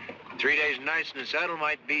 3 days and nights in the saddle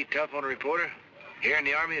might be tough on a reporter. Here in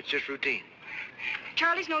the Army, it's just routine.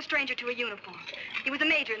 Charlie's no stranger to a uniform. He was a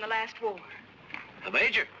major in the last war. A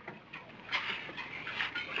major?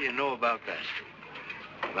 What do you know about that?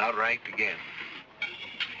 I'm outranked again.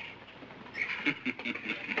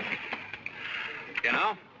 You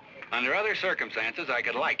know, under other circumstances, I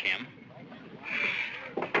could like him.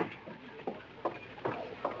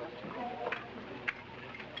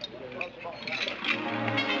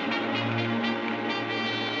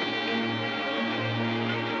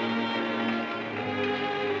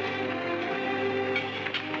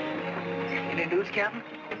 news, Captain?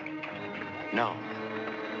 No.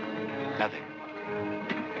 Nothing.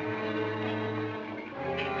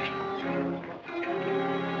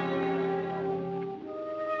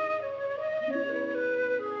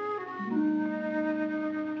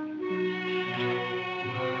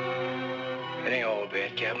 It ain't all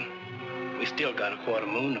bad, Captain. We still got a quarter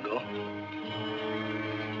moon to go.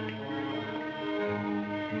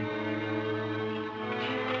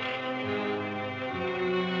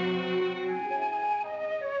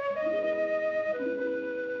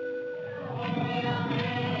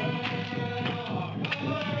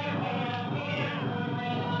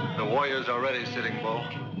 The warriors are ready, Sitting Bull.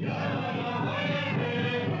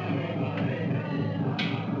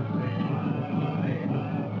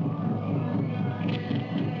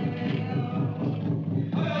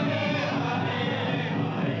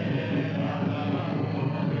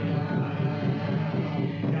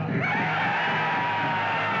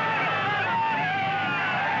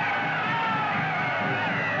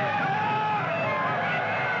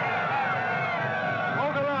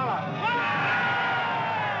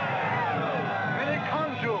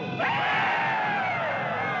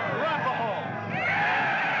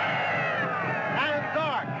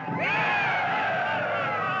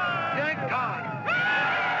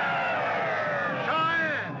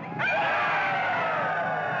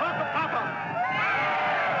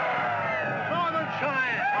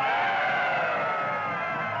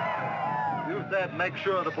 Make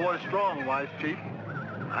sure the boy's strong, wise chief.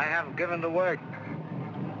 I have given the word.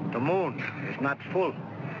 The moon is not full.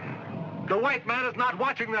 The white man is not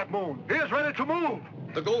watching that moon. He is ready to move.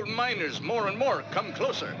 The gold miners, more and more, come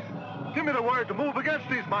closer. Give me the word to move against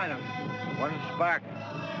these miners. One spark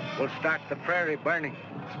will start the prairie burning.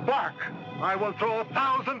 Spark! I will throw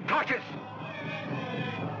 1,000 torches.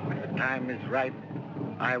 When the time is right,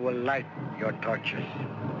 I will light your torches.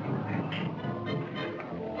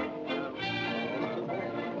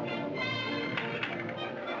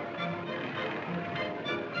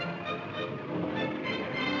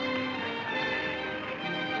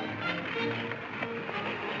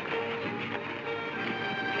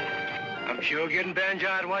 Sure getting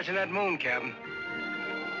banjo-eyed watching that moon, Captain.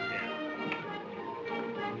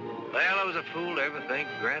 Well, I was a fool to ever think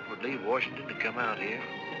Grant would leave Washington to come out here.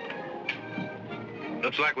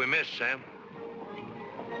 Looks like we missed, Sam.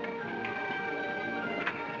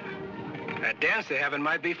 That dance they're having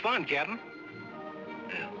might be fun, Captain.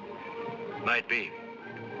 Yeah, might be.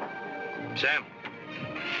 Sam,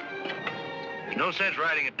 there's no sense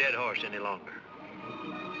riding a dead horse any longer.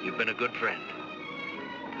 You've been a good friend.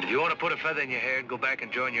 If you want to put a feather in your hair and go back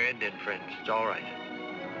and join your Indian friends, it's all right.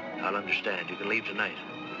 I'll understand. You can leave tonight.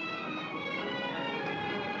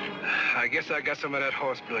 I guess I got some of that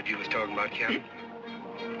horse blood you was talking about, Captain.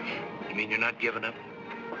 You mean you're not giving up?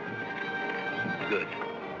 Good.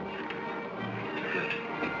 Good.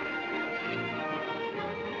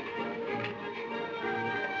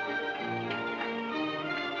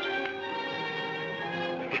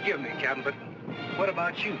 Forgive me, Captain, but what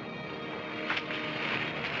about you?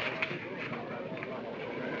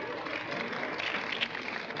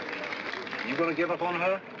 You gonna give up on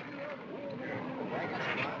her?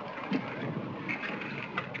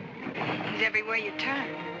 He's everywhere you turn.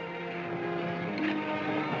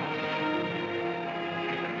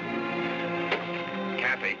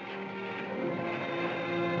 Kathy.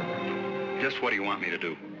 Just what do you want me to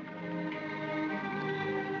do?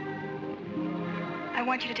 I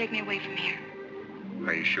want you to take me away from here.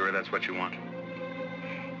 Are you sure that's what you want?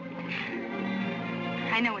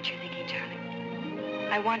 I know what you're thinking, Charlie.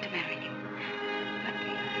 I want to marry you.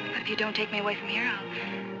 But if you don't take me away from here,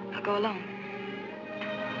 I'll go alone.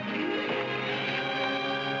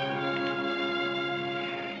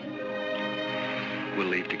 We'll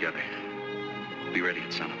leave together. Be ready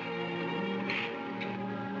at sunup.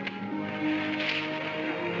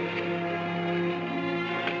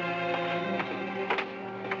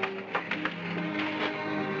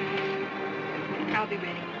 I'll be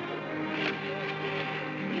ready.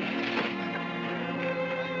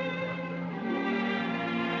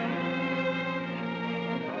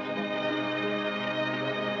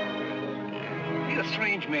 You're a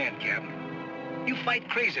strange man, Captain. You fight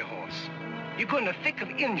crazy horse. You go in the thick of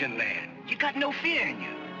Indian land. You got no fear in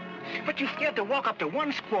you. But you're scared to walk up to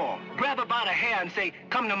one squaw, grab her by the hair and say,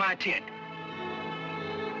 "Come to my tent."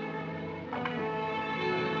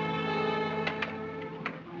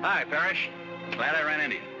 Hi, Parrish. Glad I ran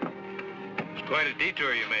into you. It's quite a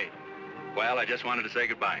detour you made. Well, I just wanted to say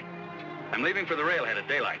goodbye. I'm leaving for the railhead at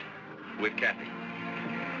daylight with Kathy.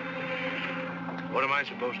 What am I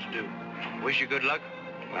supposed to do? Wish you good luck?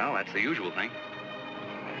 Well, that's the usual thing.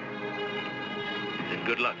 Then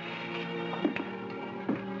good luck.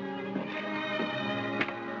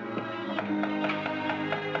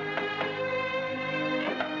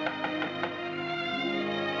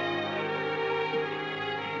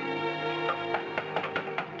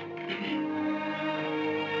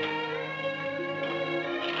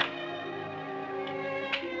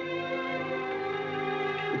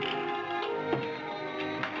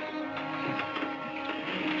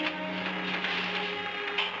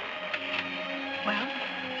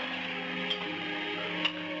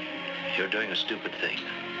 You're doing a stupid thing,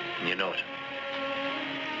 and you know it.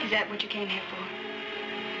 Is that what you came here for?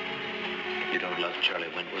 You don't love Charlie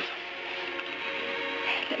Wentworth.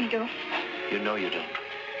 Let me go. You know you don't.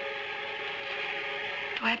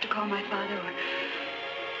 Do I have to call my father,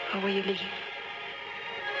 or will you leave?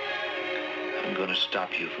 I'm going to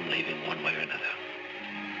stop you from leaving one way or another.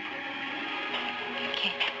 You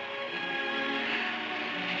can't.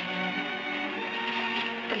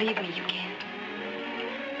 Believe me, you can't.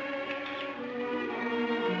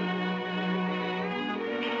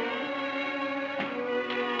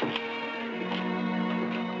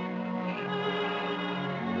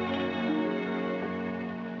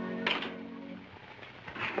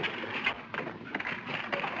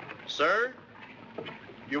 Sir,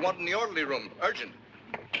 you want in the orderly room, urgent.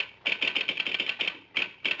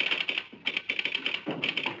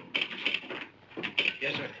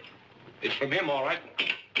 Yes, sir. It's from him, all right.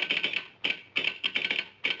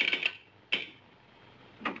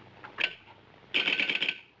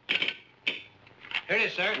 Here it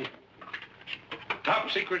is, sir. Top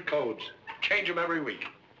secret codes. Change them every week.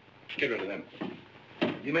 Get rid of them.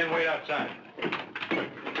 You men wait outside.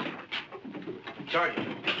 Sergeant,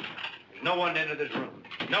 there's no one to enter this room.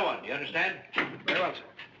 No one, you understand? Very well,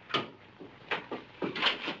 sir.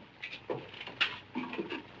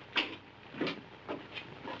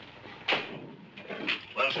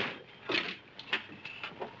 Well, sir.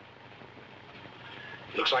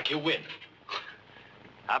 Looks like you win.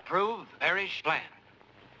 Approve Parrish plan.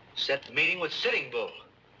 Set the meeting with Sitting Bull.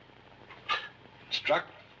 Struck,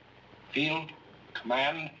 field,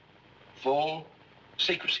 command, full,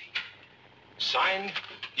 secrecy. Signed,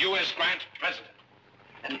 U.S. Grant,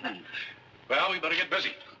 President. Well, we better get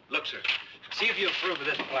busy. Look, sir, see if you approve of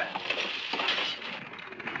this plan.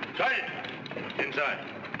 Sergeant, inside.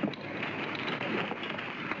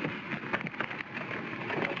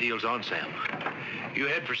 The deal's on, Sam. You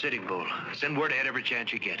head for Sitting Bull. Send word ahead every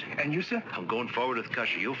chance you get. And you, sir? I'm going forward with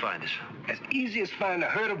Custer. You'll find us. As easy as finding a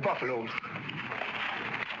herd of buffaloes.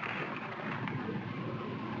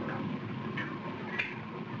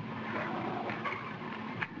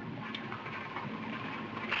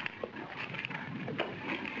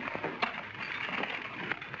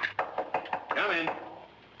 Come in.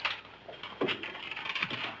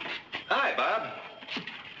 Hi, Bob.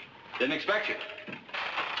 Didn't expect you.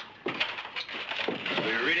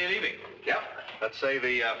 We're really leaving. Yep. Let's say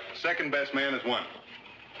the second best man is one.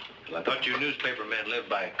 Well, I thought you newspaper men lived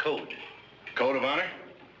by a code. Code of honor?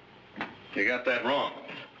 You got that wrong.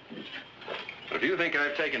 But if you think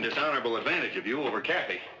I've taken dishonorable advantage of you over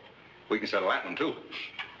Kathy, we can settle that one, too.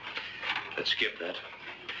 Let's skip that.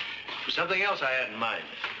 There's something else I had in mind.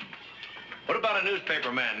 What about a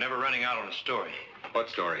newspaper man never running out on a story? What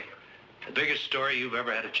story? The biggest story you've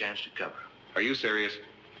ever had a chance to cover. Are you serious?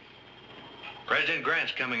 President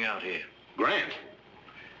Grant's coming out here. Grant?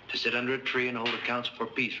 To sit under a tree and hold a council for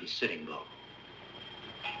peace with Sitting Bull.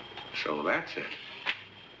 So that's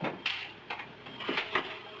it.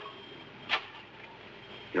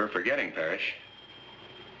 You're forgetting, Parrish.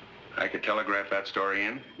 I could telegraph that story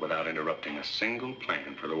in without interrupting a single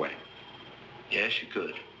plan for the wedding. Yes, you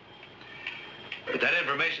could. But that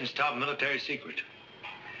information's top military secret.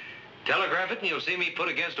 Telegraph it and you'll see me put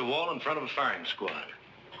against a wall in front of a firing squad.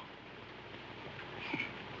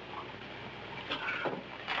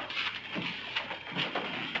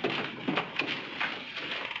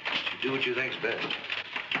 You do what you think's best.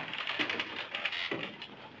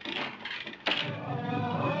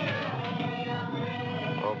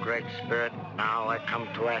 Oh, Great Spirit, now I come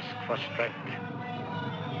to ask for strength.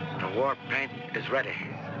 The war paint is ready.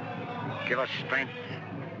 Give us strength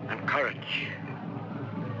and courage.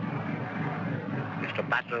 If the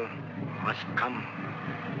battle must come,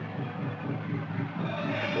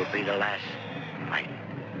 it will be the last fight.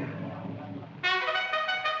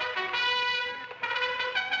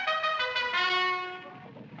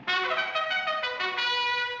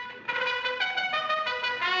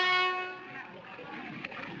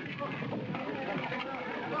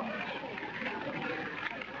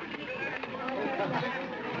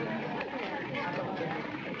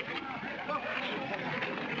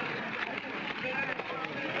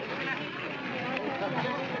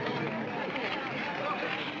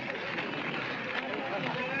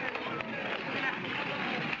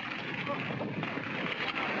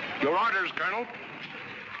 Your orders, Colonel.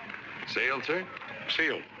 Sealed, sir?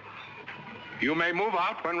 Sealed. You may move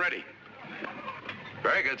out when ready.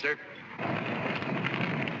 Very good, sir.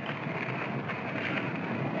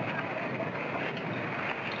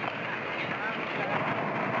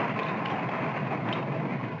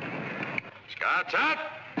 Scouts out.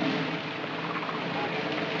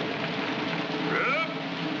 Group.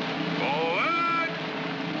 Forward.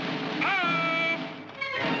 Up.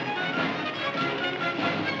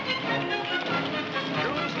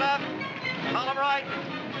 Shoes left. Column right.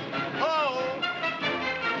 Ho!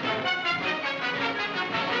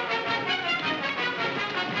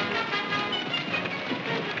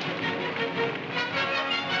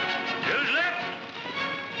 Shoes left.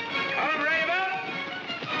 Column right about.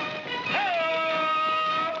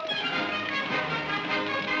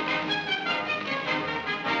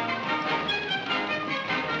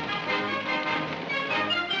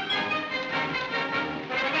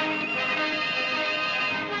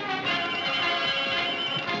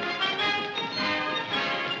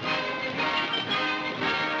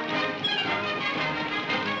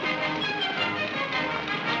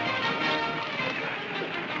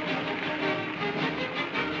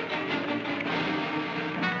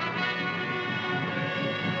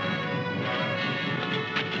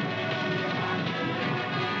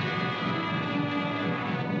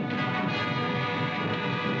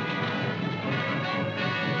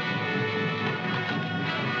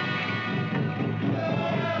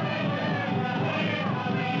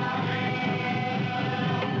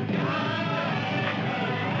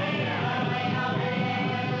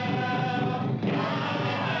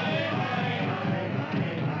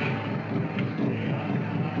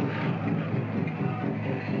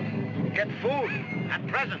 Get food and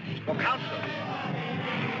presents for council.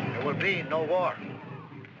 There will be no war.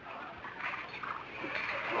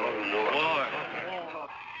 War.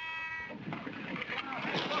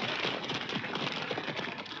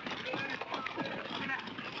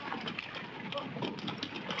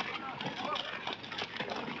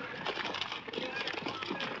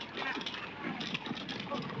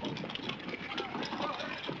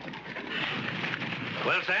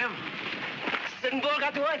 Well, Sam? Sitting Bull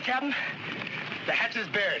got the word, Captain. The hatch is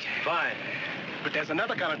buried. Fine. But there's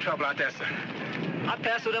another kind of trouble out there, sir. I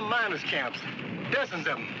passed through them miners' camps. Dozens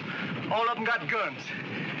of them. All of them got guns.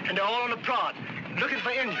 And they're all on the prod, looking for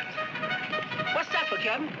Indians. What's that for,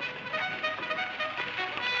 Captain?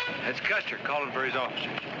 That's Custer calling for his officers.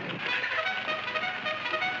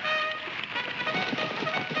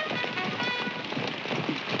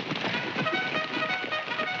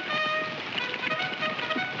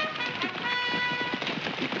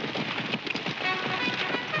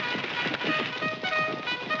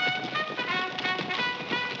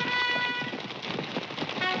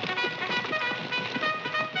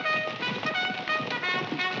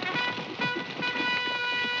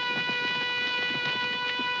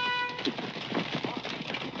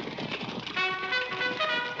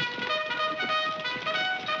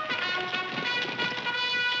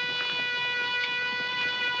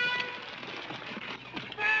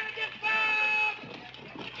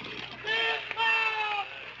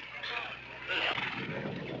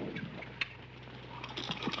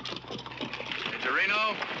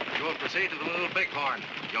 You will proceed to the Little Bighorn.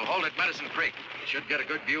 You'll hold at Medicine Creek. You should get a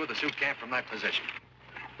good view of the Sioux camp from that position.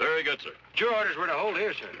 Very good, sir. Your orders were to hold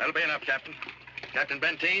here, sir. That'll be enough, Captain. Captain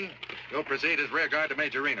Benteen, you'll proceed as rear guard to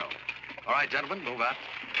Major Reno. All right, gentlemen, move out.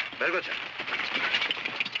 Very good, sir.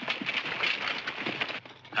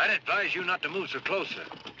 I'd advise you not to move so close, sir.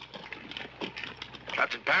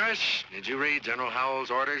 Captain Parrish, did you read General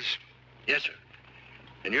Howell's orders? Yes, sir.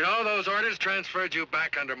 And you know those orders transferred you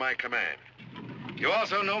back under my command. You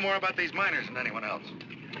also know more about these miners than anyone else.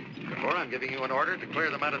 Therefore, I'm giving you an order to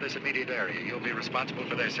clear them out of this immediate area. You'll be responsible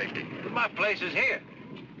for their safety. But my place is here.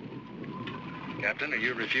 Captain, are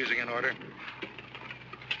you refusing an order?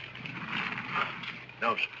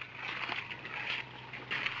 No, sir.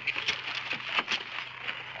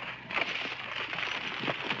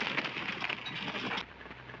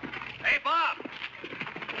 Hey, Bob!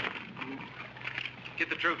 Get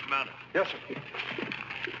the troops mounted. Yes, sir.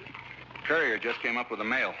 Courier just came up with the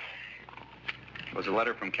mail. It was a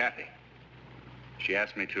letter from Kathy. She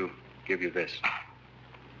asked me to give you this.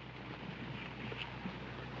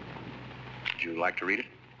 Would you like to read it?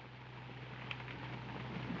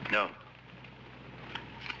 No.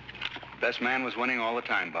 Best man was winning all the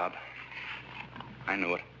time, Bob. I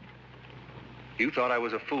knew it. You thought I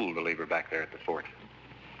was a fool to leave her back there at the fort.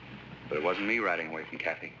 But it wasn't me riding away from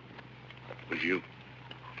Kathy. It was you.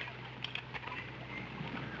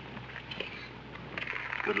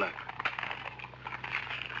 Good luck.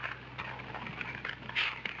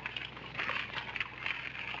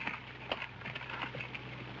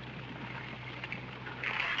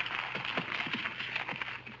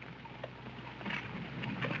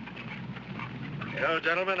 No,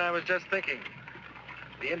 gentlemen, I was just thinking.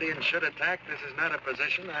 The Indians should attack. This is not a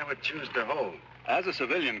position I would choose to hold. As a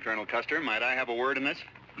civilian, Colonel Custer, might I have a word in this?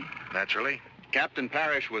 Naturally. Captain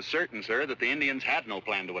Parrish was certain, sir, that the Indians had no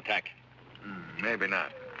plan to attack. Maybe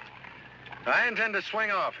not. I intend to swing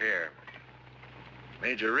off here.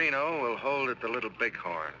 Major Reno will hold at the Little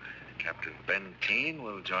Bighorn. Captain Benteen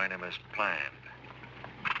will join him as planned.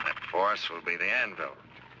 That force will be the anvil.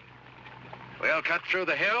 We'll cut through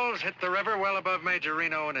the hills, hit the river well above Major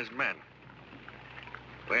Reno and his men.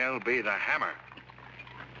 We'll be the hammer.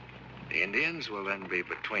 The Indians will then be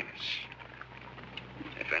between us.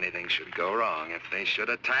 If anything should go wrong, if they should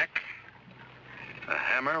attack, the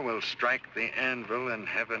hammer will strike the anvil, and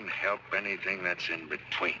heaven help anything that's in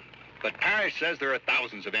between. But Parrish says there are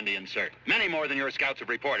thousands of Indians, sir. Many more than your scouts have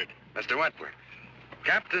reported. Mr. Wentworth,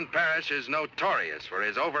 Captain Parrish is notorious for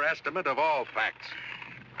his overestimate of all facts.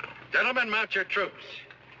 Gentlemen, mount your troops.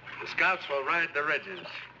 The scouts will ride the ridges.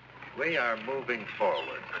 We are moving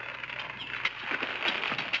forward.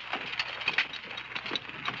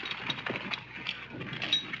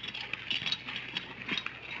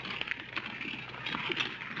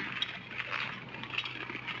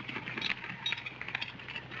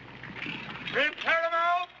 Prepare them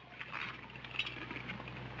out!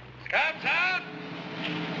 Scouts out!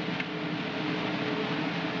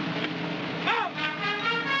 Mount!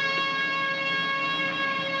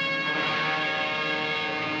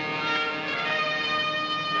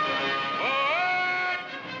 Forward!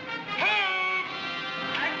 Move!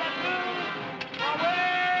 Back but move!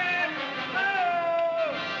 Forward! Move!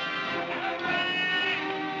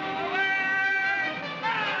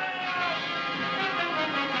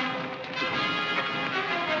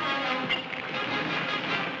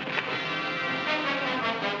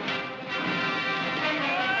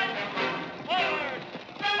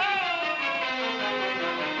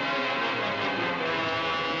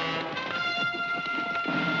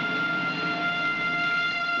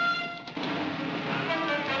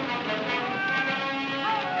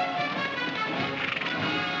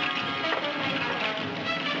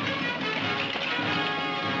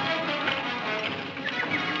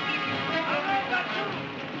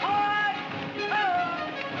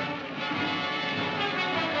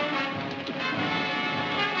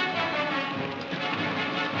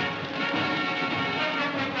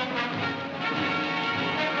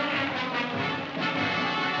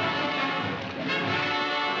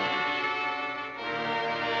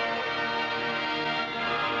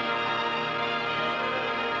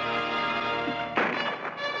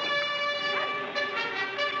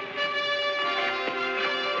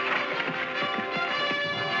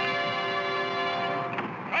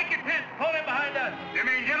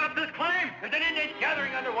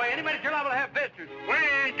 Anybody at your level have visitors? We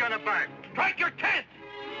ain't gonna bark. Strike your tent!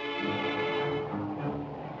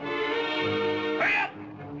 Hurry up!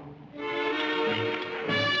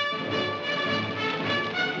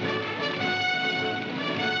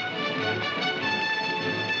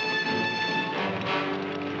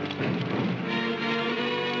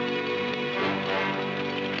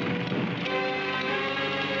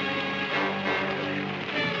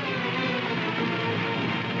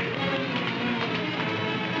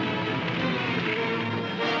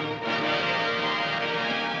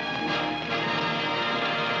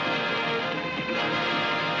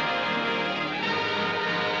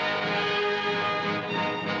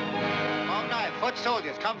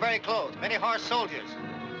 Soldiers, come very close. Many horse soldiers.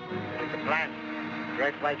 It's a plan. The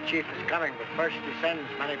Great White Chief is coming, but first he sends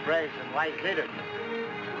many braves and wise leaders.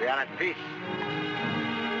 We are at peace.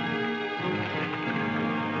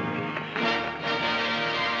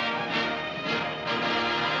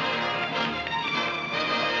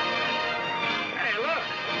 Hey, look!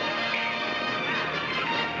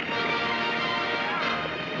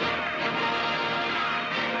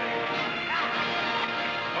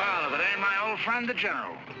 Friend the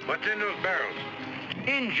General. What's in those barrels?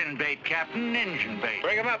 Injun bait, Captain, Injun bait.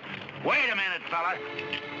 Bring them up. Wait a minute, fella.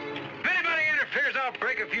 If anybody interferes, I'll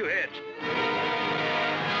break a few heads.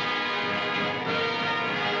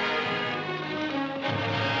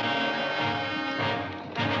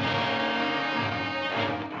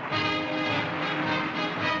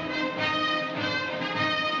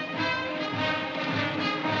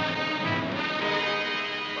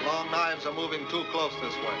 The long knives are moving too close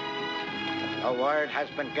this way. A word has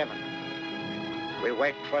been given. We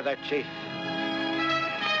wait for the chief.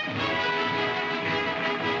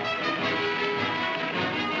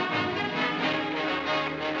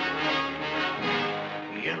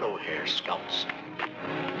 Yellow hair scouts.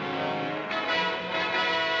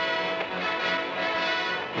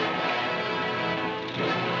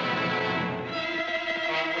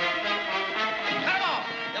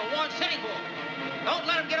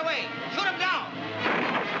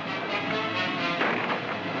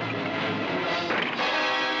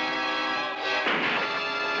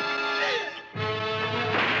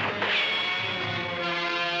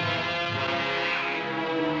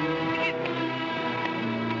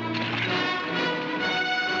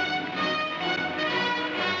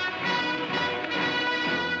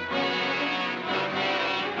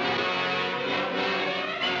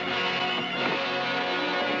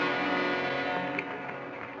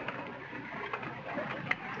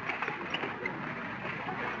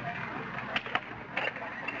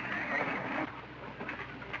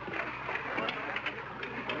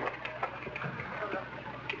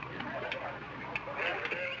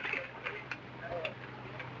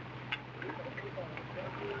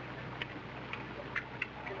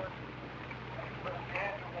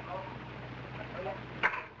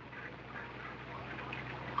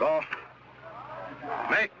 Go.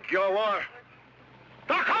 Make your war.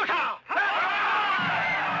 Dakota!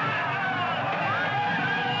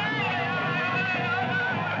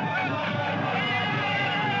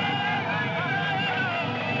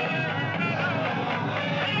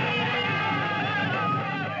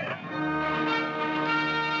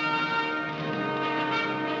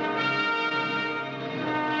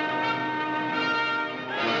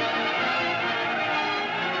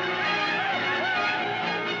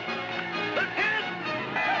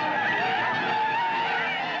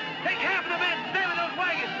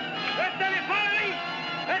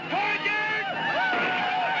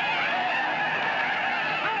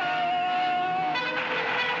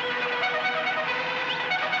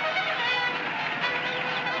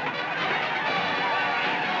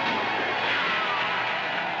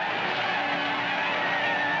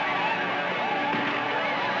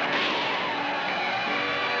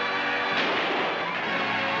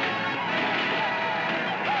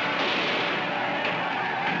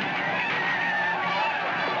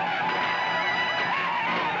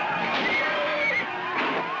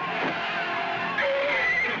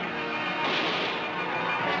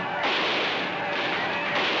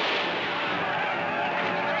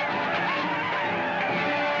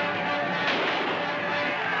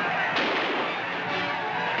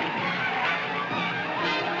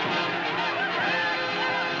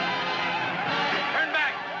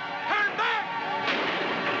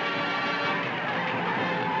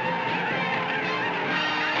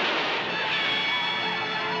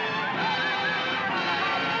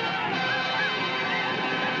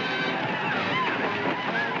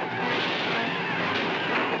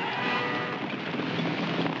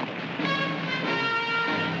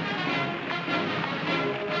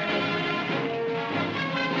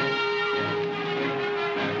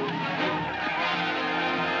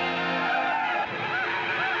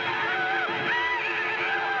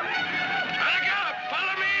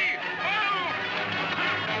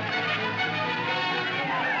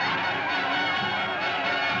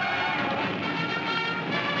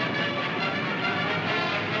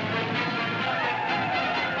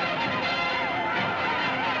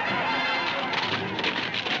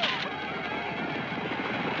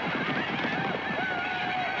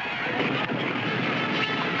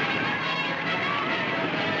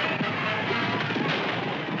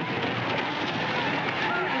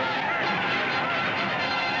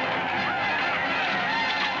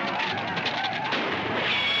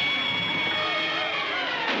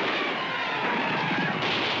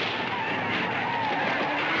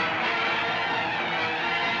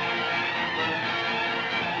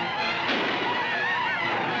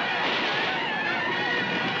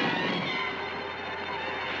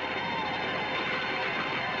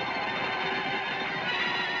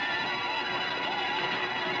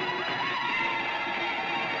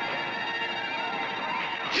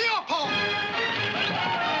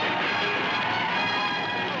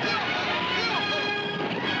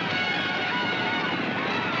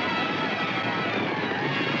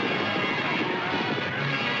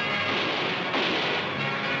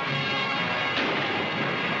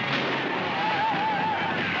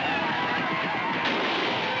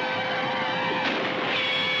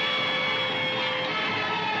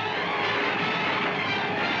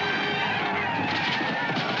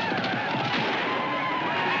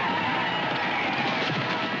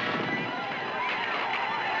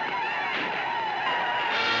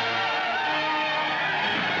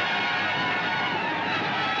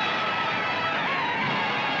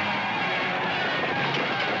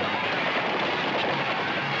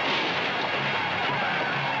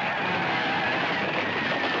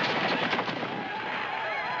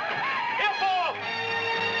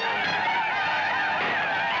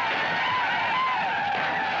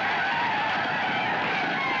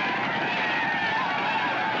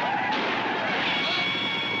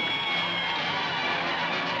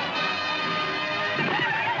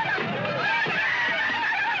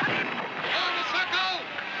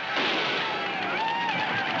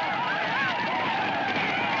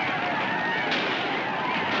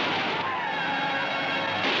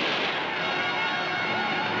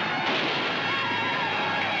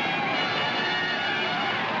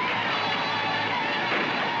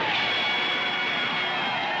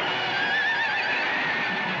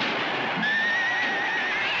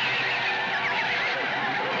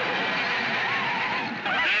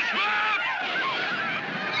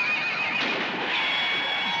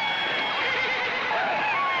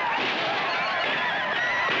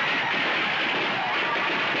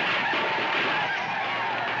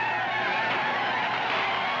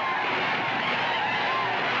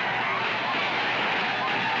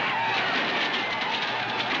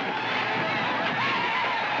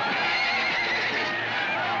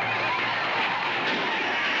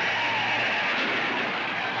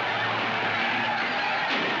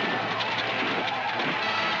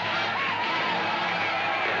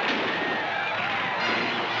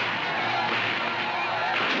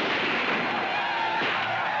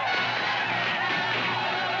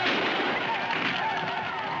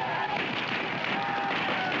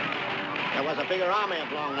 army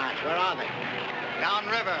of Long Naish. Where are they?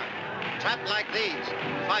 Downriver, trapped like these,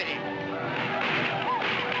 fighting.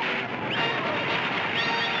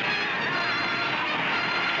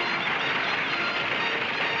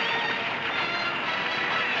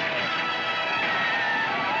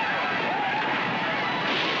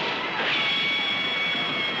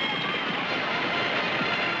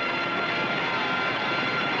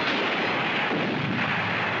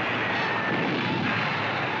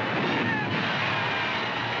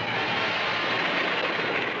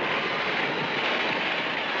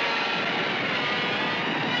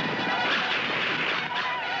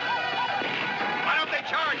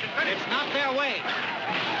 It's not their way.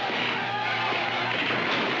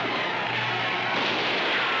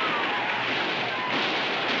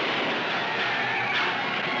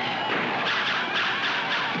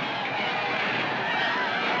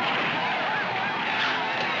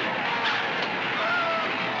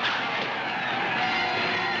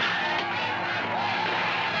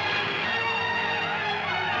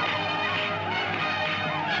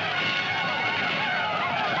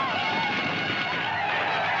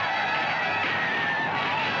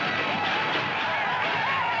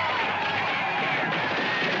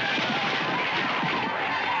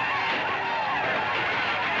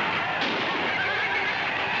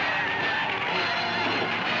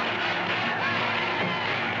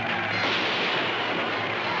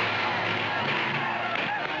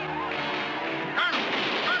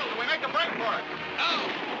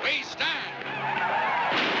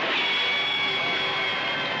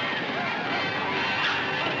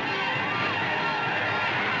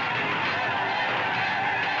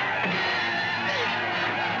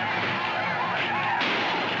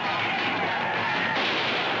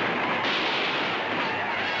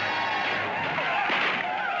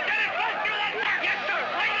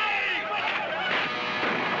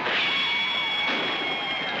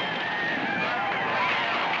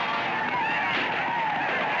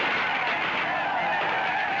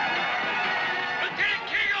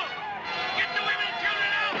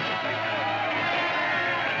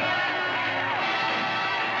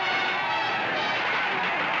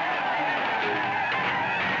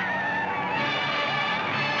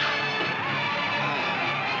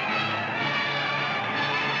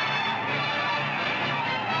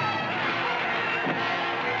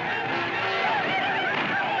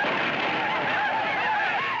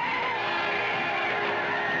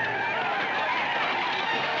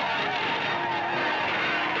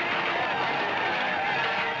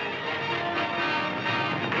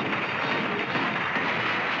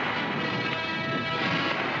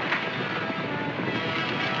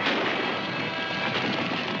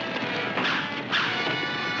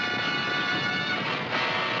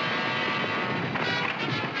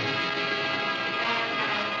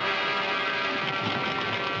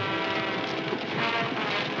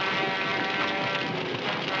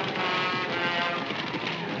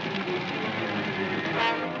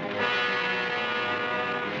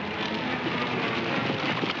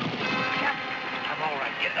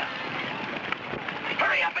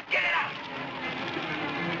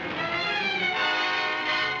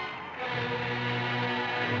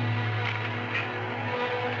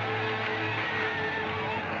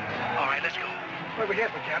 Where we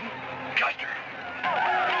headed, Captain? Custer.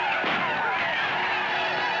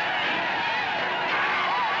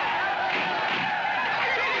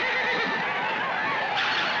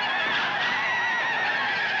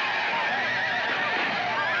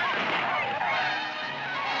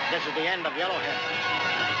 This is the end of Yellowhead.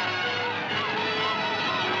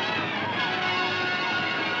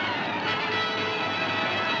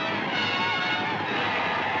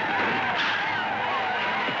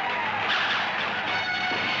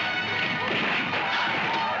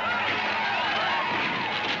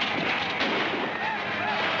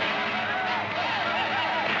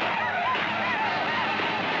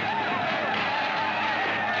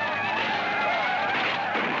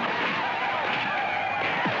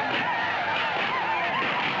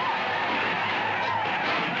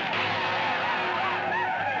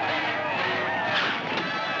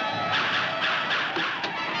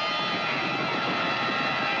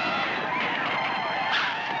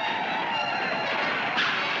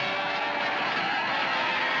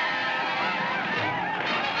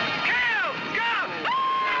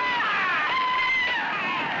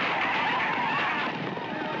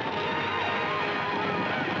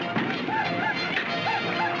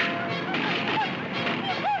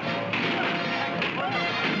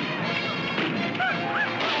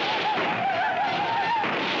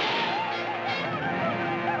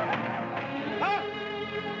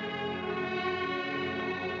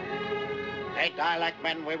 lilac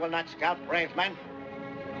men, we will not scalp brave men.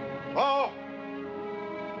 Oh!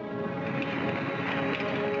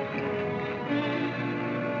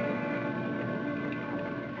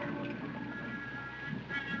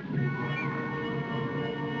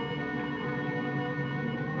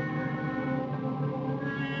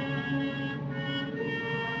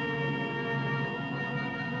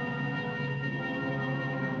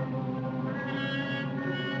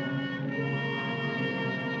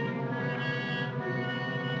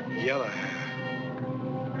 Yellow hair.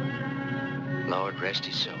 Lord rest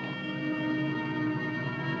his soul.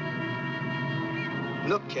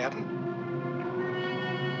 Look, Captain.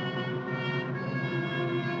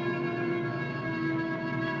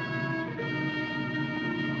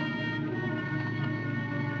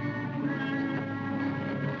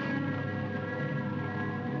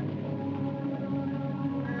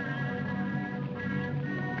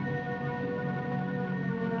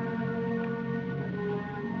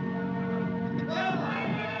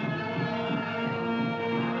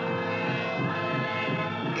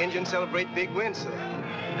 Indians celebrate big wins,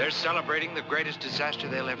 sir. They're celebrating the greatest disaster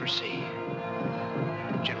they'll ever see.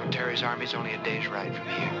 General Terry's army's only a day's ride from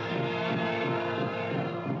here.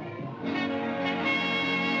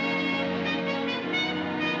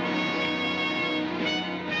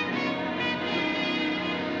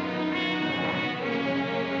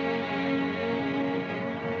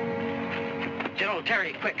 General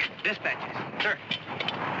Terry, quick, dispatches. Sir.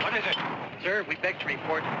 What is it? Sir, we beg to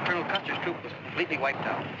report Colonel Custer's troop was completely wiped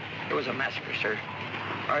out. It was a massacre, sir.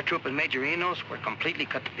 Our troop and Major Enos were completely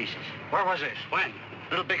cut to pieces. Where was this? When?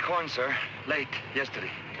 Little Bighorn, sir. Late, yesterday.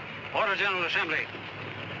 Order General Assembly.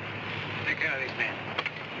 Take care of these men.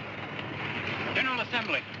 General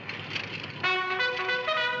Assembly.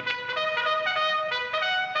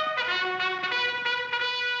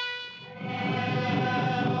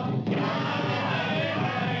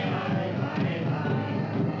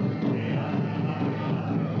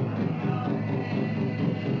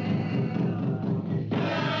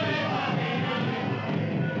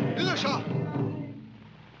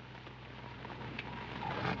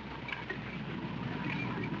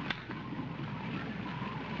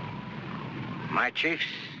 My chiefs,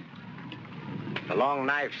 the long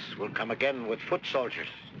knives will come again with foot soldiers.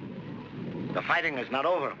 The fighting is not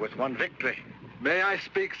over with one victory. May I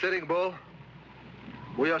speak, Sitting Bull?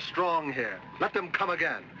 We are strong here. Let them come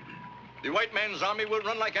again. The white man's army will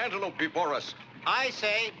run like antelope before us. I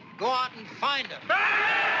say, go out and find them. May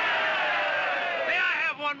I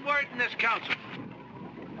have one word in this council?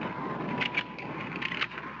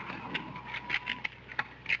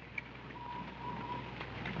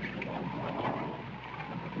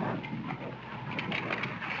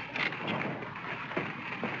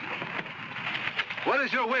 What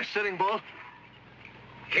is your wish, Sitting Bull?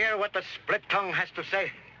 Hear what the split tongue has to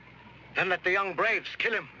say. Then let the young braves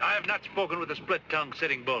kill him. I have not spoken with the split tongue,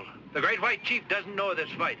 Sitting Bull. The great white chief doesn't know of this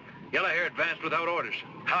fight. Yellow Hair advanced without orders.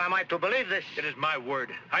 How am I to believe this? It is my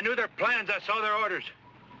word. I knew their plans. I saw their orders.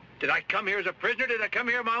 Did I come here as a prisoner? Did I come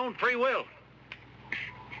here of my own free will?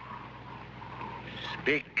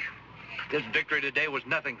 Speak. This victory today was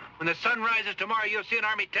nothing. When the sun rises tomorrow, you'll see an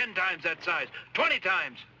army 10 times that size, 20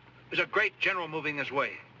 times. There's a great general moving this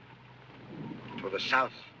way. To the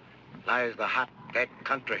south lies the hot, dead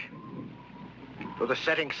country. To the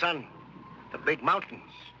setting sun, the big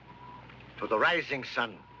mountains. To the rising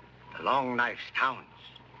sun, the Long Knife's towns.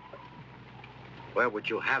 Where would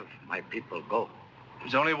you have my people go?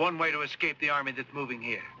 There's only one way to escape the army that's moving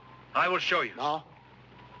here. I will show you. No.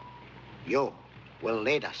 You will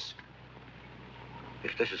lead us.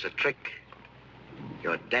 If this is a trick,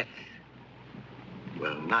 your death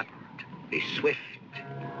will not be swift.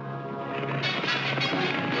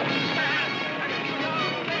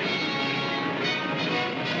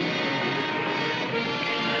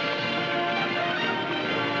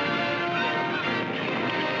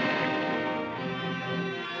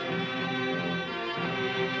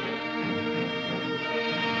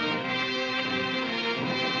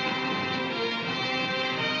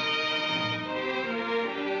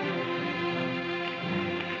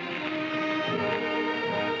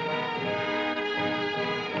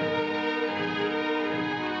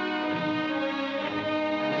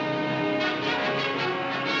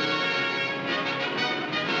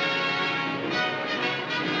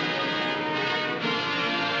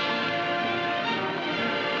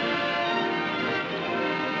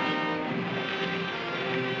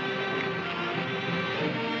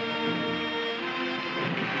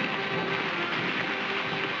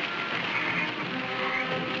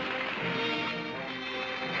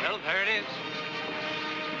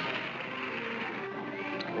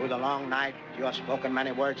 you have spoken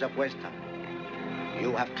many words of wisdom.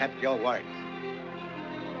 You have kept your word.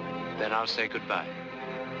 Then I'll say goodbye.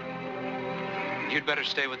 You'd better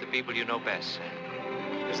stay with the people you know best,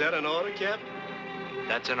 Sam. Is that an order, Captain?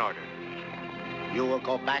 That's an order. You will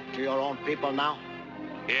go back to your own people now?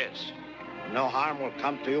 Yes. No harm will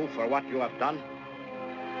come to you for what you have done?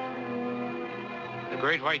 The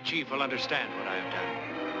Great White Chief will understand what I have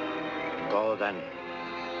done. Go then.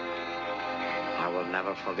 I will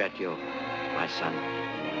never forget you, my son.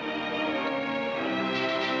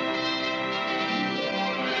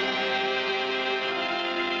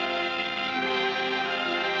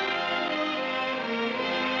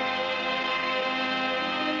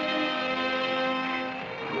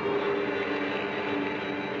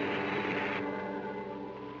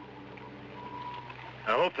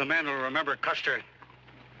 I hope the men will remember Custer.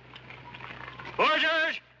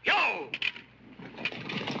 Orders, yo!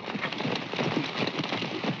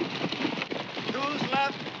 Who's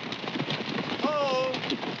left? Oh!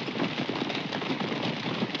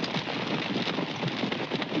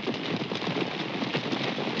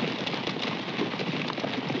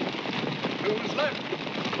 Who's left?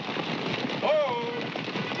 Oh!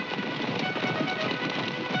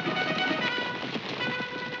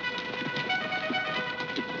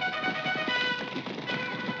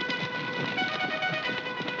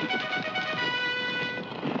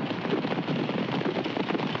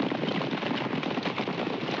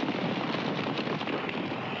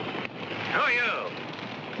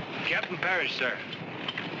 Captain Parrish, sir.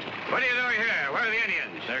 What are you doing here? Where are the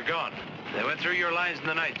Indians? They're gone. They went through your lines in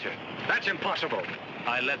the night, sir. That's impossible.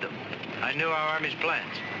 I led them. I knew our army's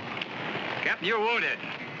plans. Captain, you're wounded.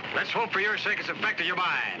 Let's hope for your sake it's affected your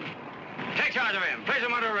mind. Take charge of him. Place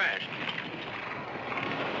him under arrest.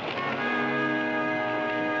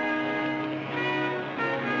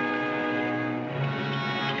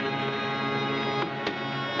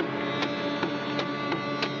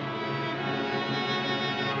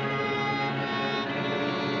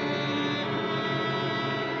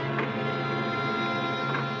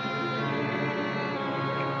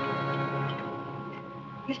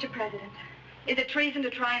 Mr. President, is it treason to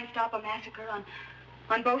try and stop a massacre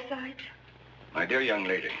on both sides? My dear young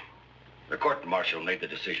lady, the court-martial made the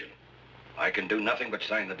decision. I can do nothing but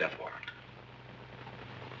sign the death warrant.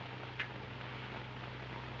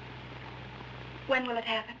 When will it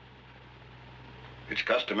happen? It's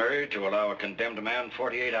customary to allow a condemned man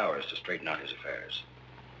 48 hours to straighten out his affairs.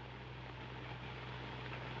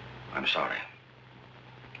 I'm sorry.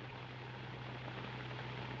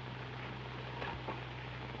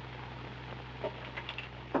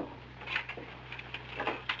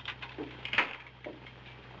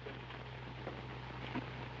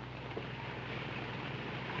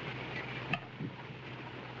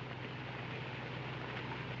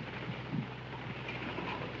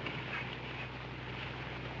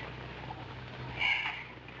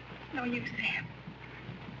 No use, Sam.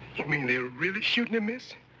 You mean they're really shooting him,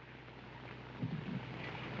 miss?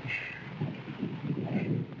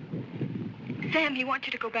 Sam, he wants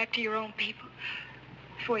you to go back to your own people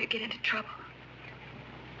before you get into trouble.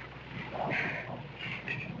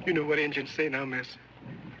 You know what Indians say now, miss?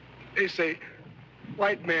 They say,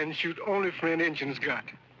 white men shoot only friend Indians got.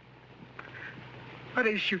 Why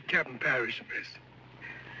they shoot Captain Parrish, miss?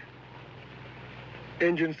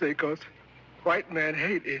 Indians say 'cause white man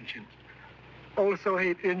hate Indians. Also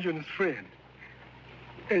hate Indian's friend.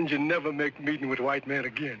 Indian never make meeting with white man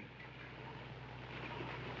again.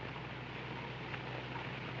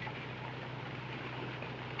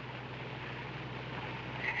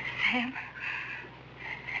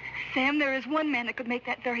 Sam, there is one man that could make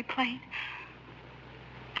that very plain.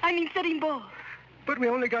 I mean, Sitting Bull. But we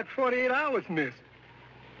only got 48 hours, miss.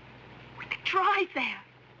 We could try, Sam.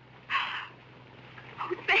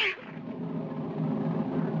 Oh, Sam.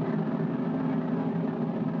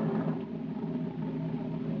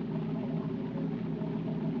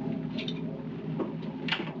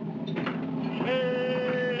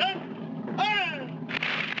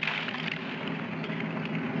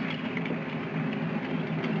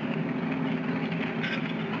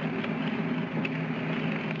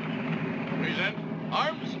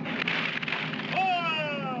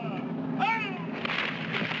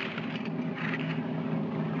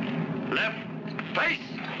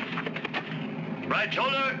 Right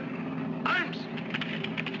shoulder, arms.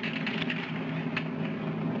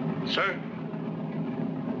 Sir.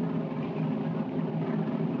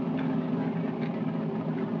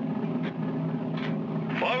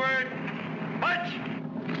 Forward, march.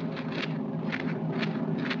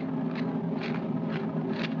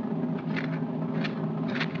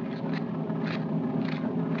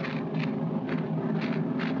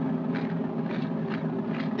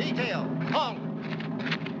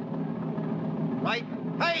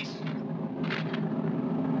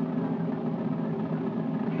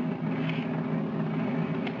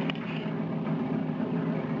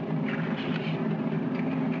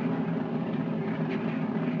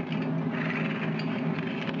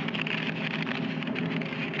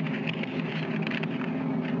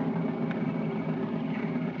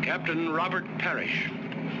 Captain Robert Parrish.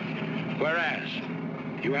 Whereas,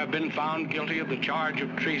 you have been found guilty of the charge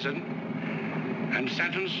of treason and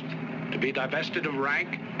sentenced to be divested of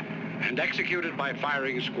rank and executed by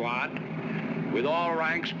firing squad with all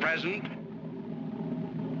ranks present.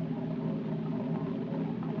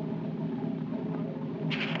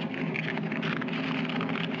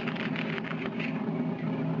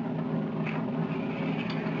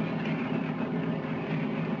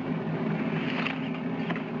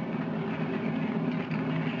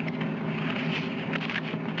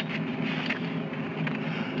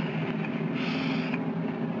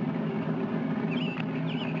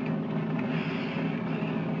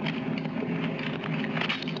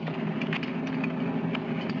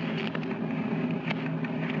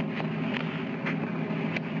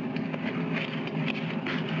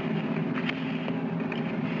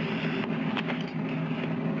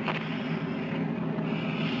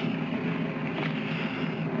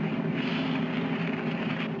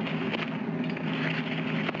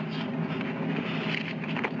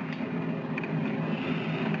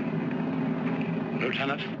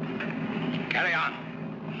 Lieutenant, carry on.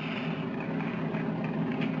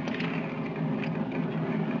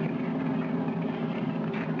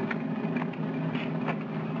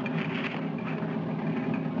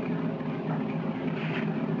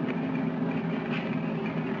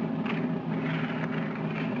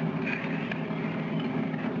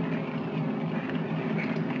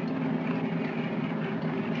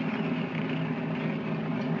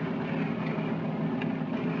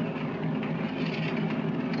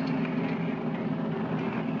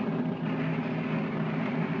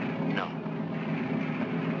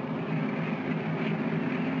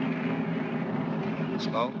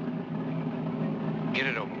 Slow. Get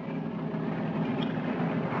it over.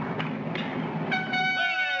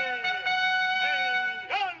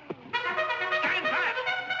 Stand fast!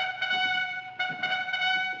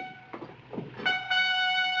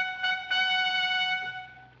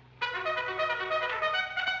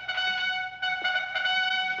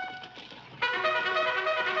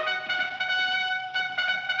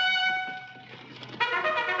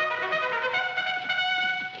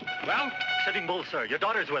 Well? Sitting Bull, sir. Your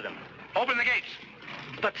daughter's with him. Open the gates.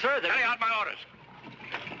 But, sir, carry out my orders.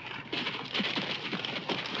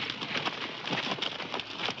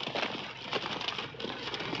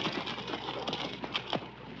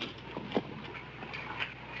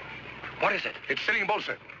 What is it? It's Sitting Bull,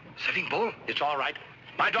 sir. Sitting Bull? It's all right.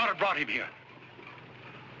 My daughter brought him here.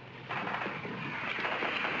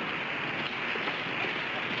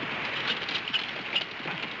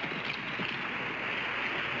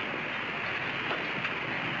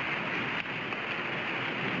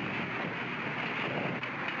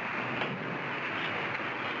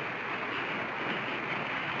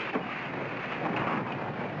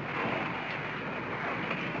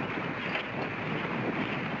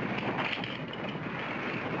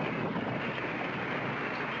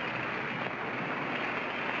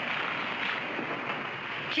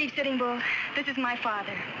 Chief Sitting Bull, this is my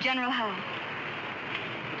father, General Howell.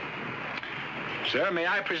 Sir, may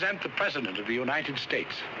I present the President of the United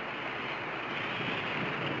States?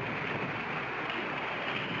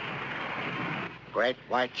 Great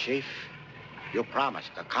White Chief, you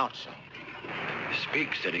promised the council.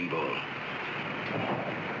 Speak, Sitting Bull.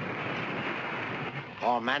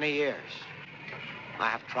 For many years, I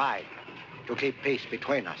have tried to keep peace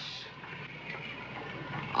between us.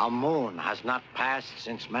 A moon has not passed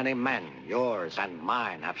since many men, yours and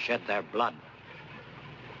mine, have shed their blood.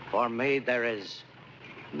 For me, there is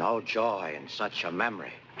no joy in such a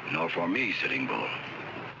memory. Nor for me, Sitting Bull.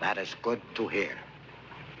 That is good to hear.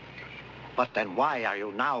 But then why are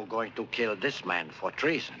you now going to kill this man for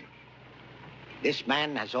treason? This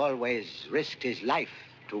man has always risked his life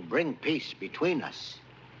to bring peace between us.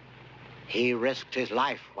 He risked his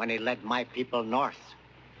life when he led my people north,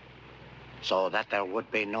 so that there would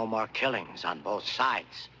be no more killings on both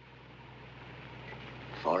sides.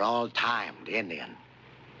 For all time, the Indian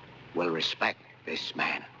will respect this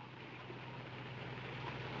man.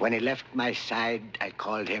 When he left my side, I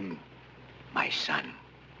called him my son.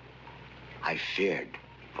 I feared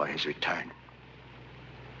for his return.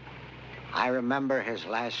 I remember his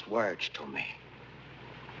last words to me.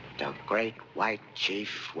 The great white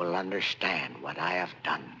chief will understand what I have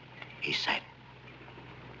done, he said.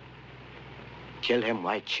 Kill him,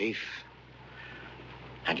 White Chief,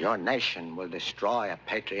 and your nation will destroy a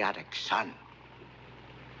patriotic son,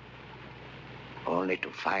 only to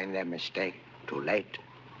find their mistake too late.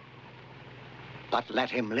 But let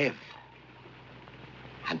him live,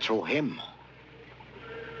 and through him,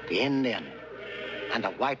 the Indian and the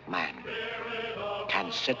white man can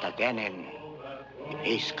and sit again in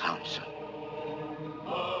peace council.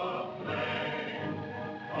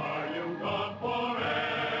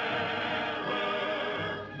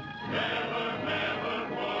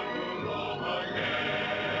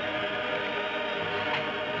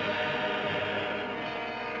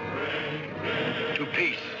 To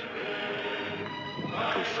peace.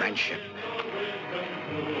 To friendship.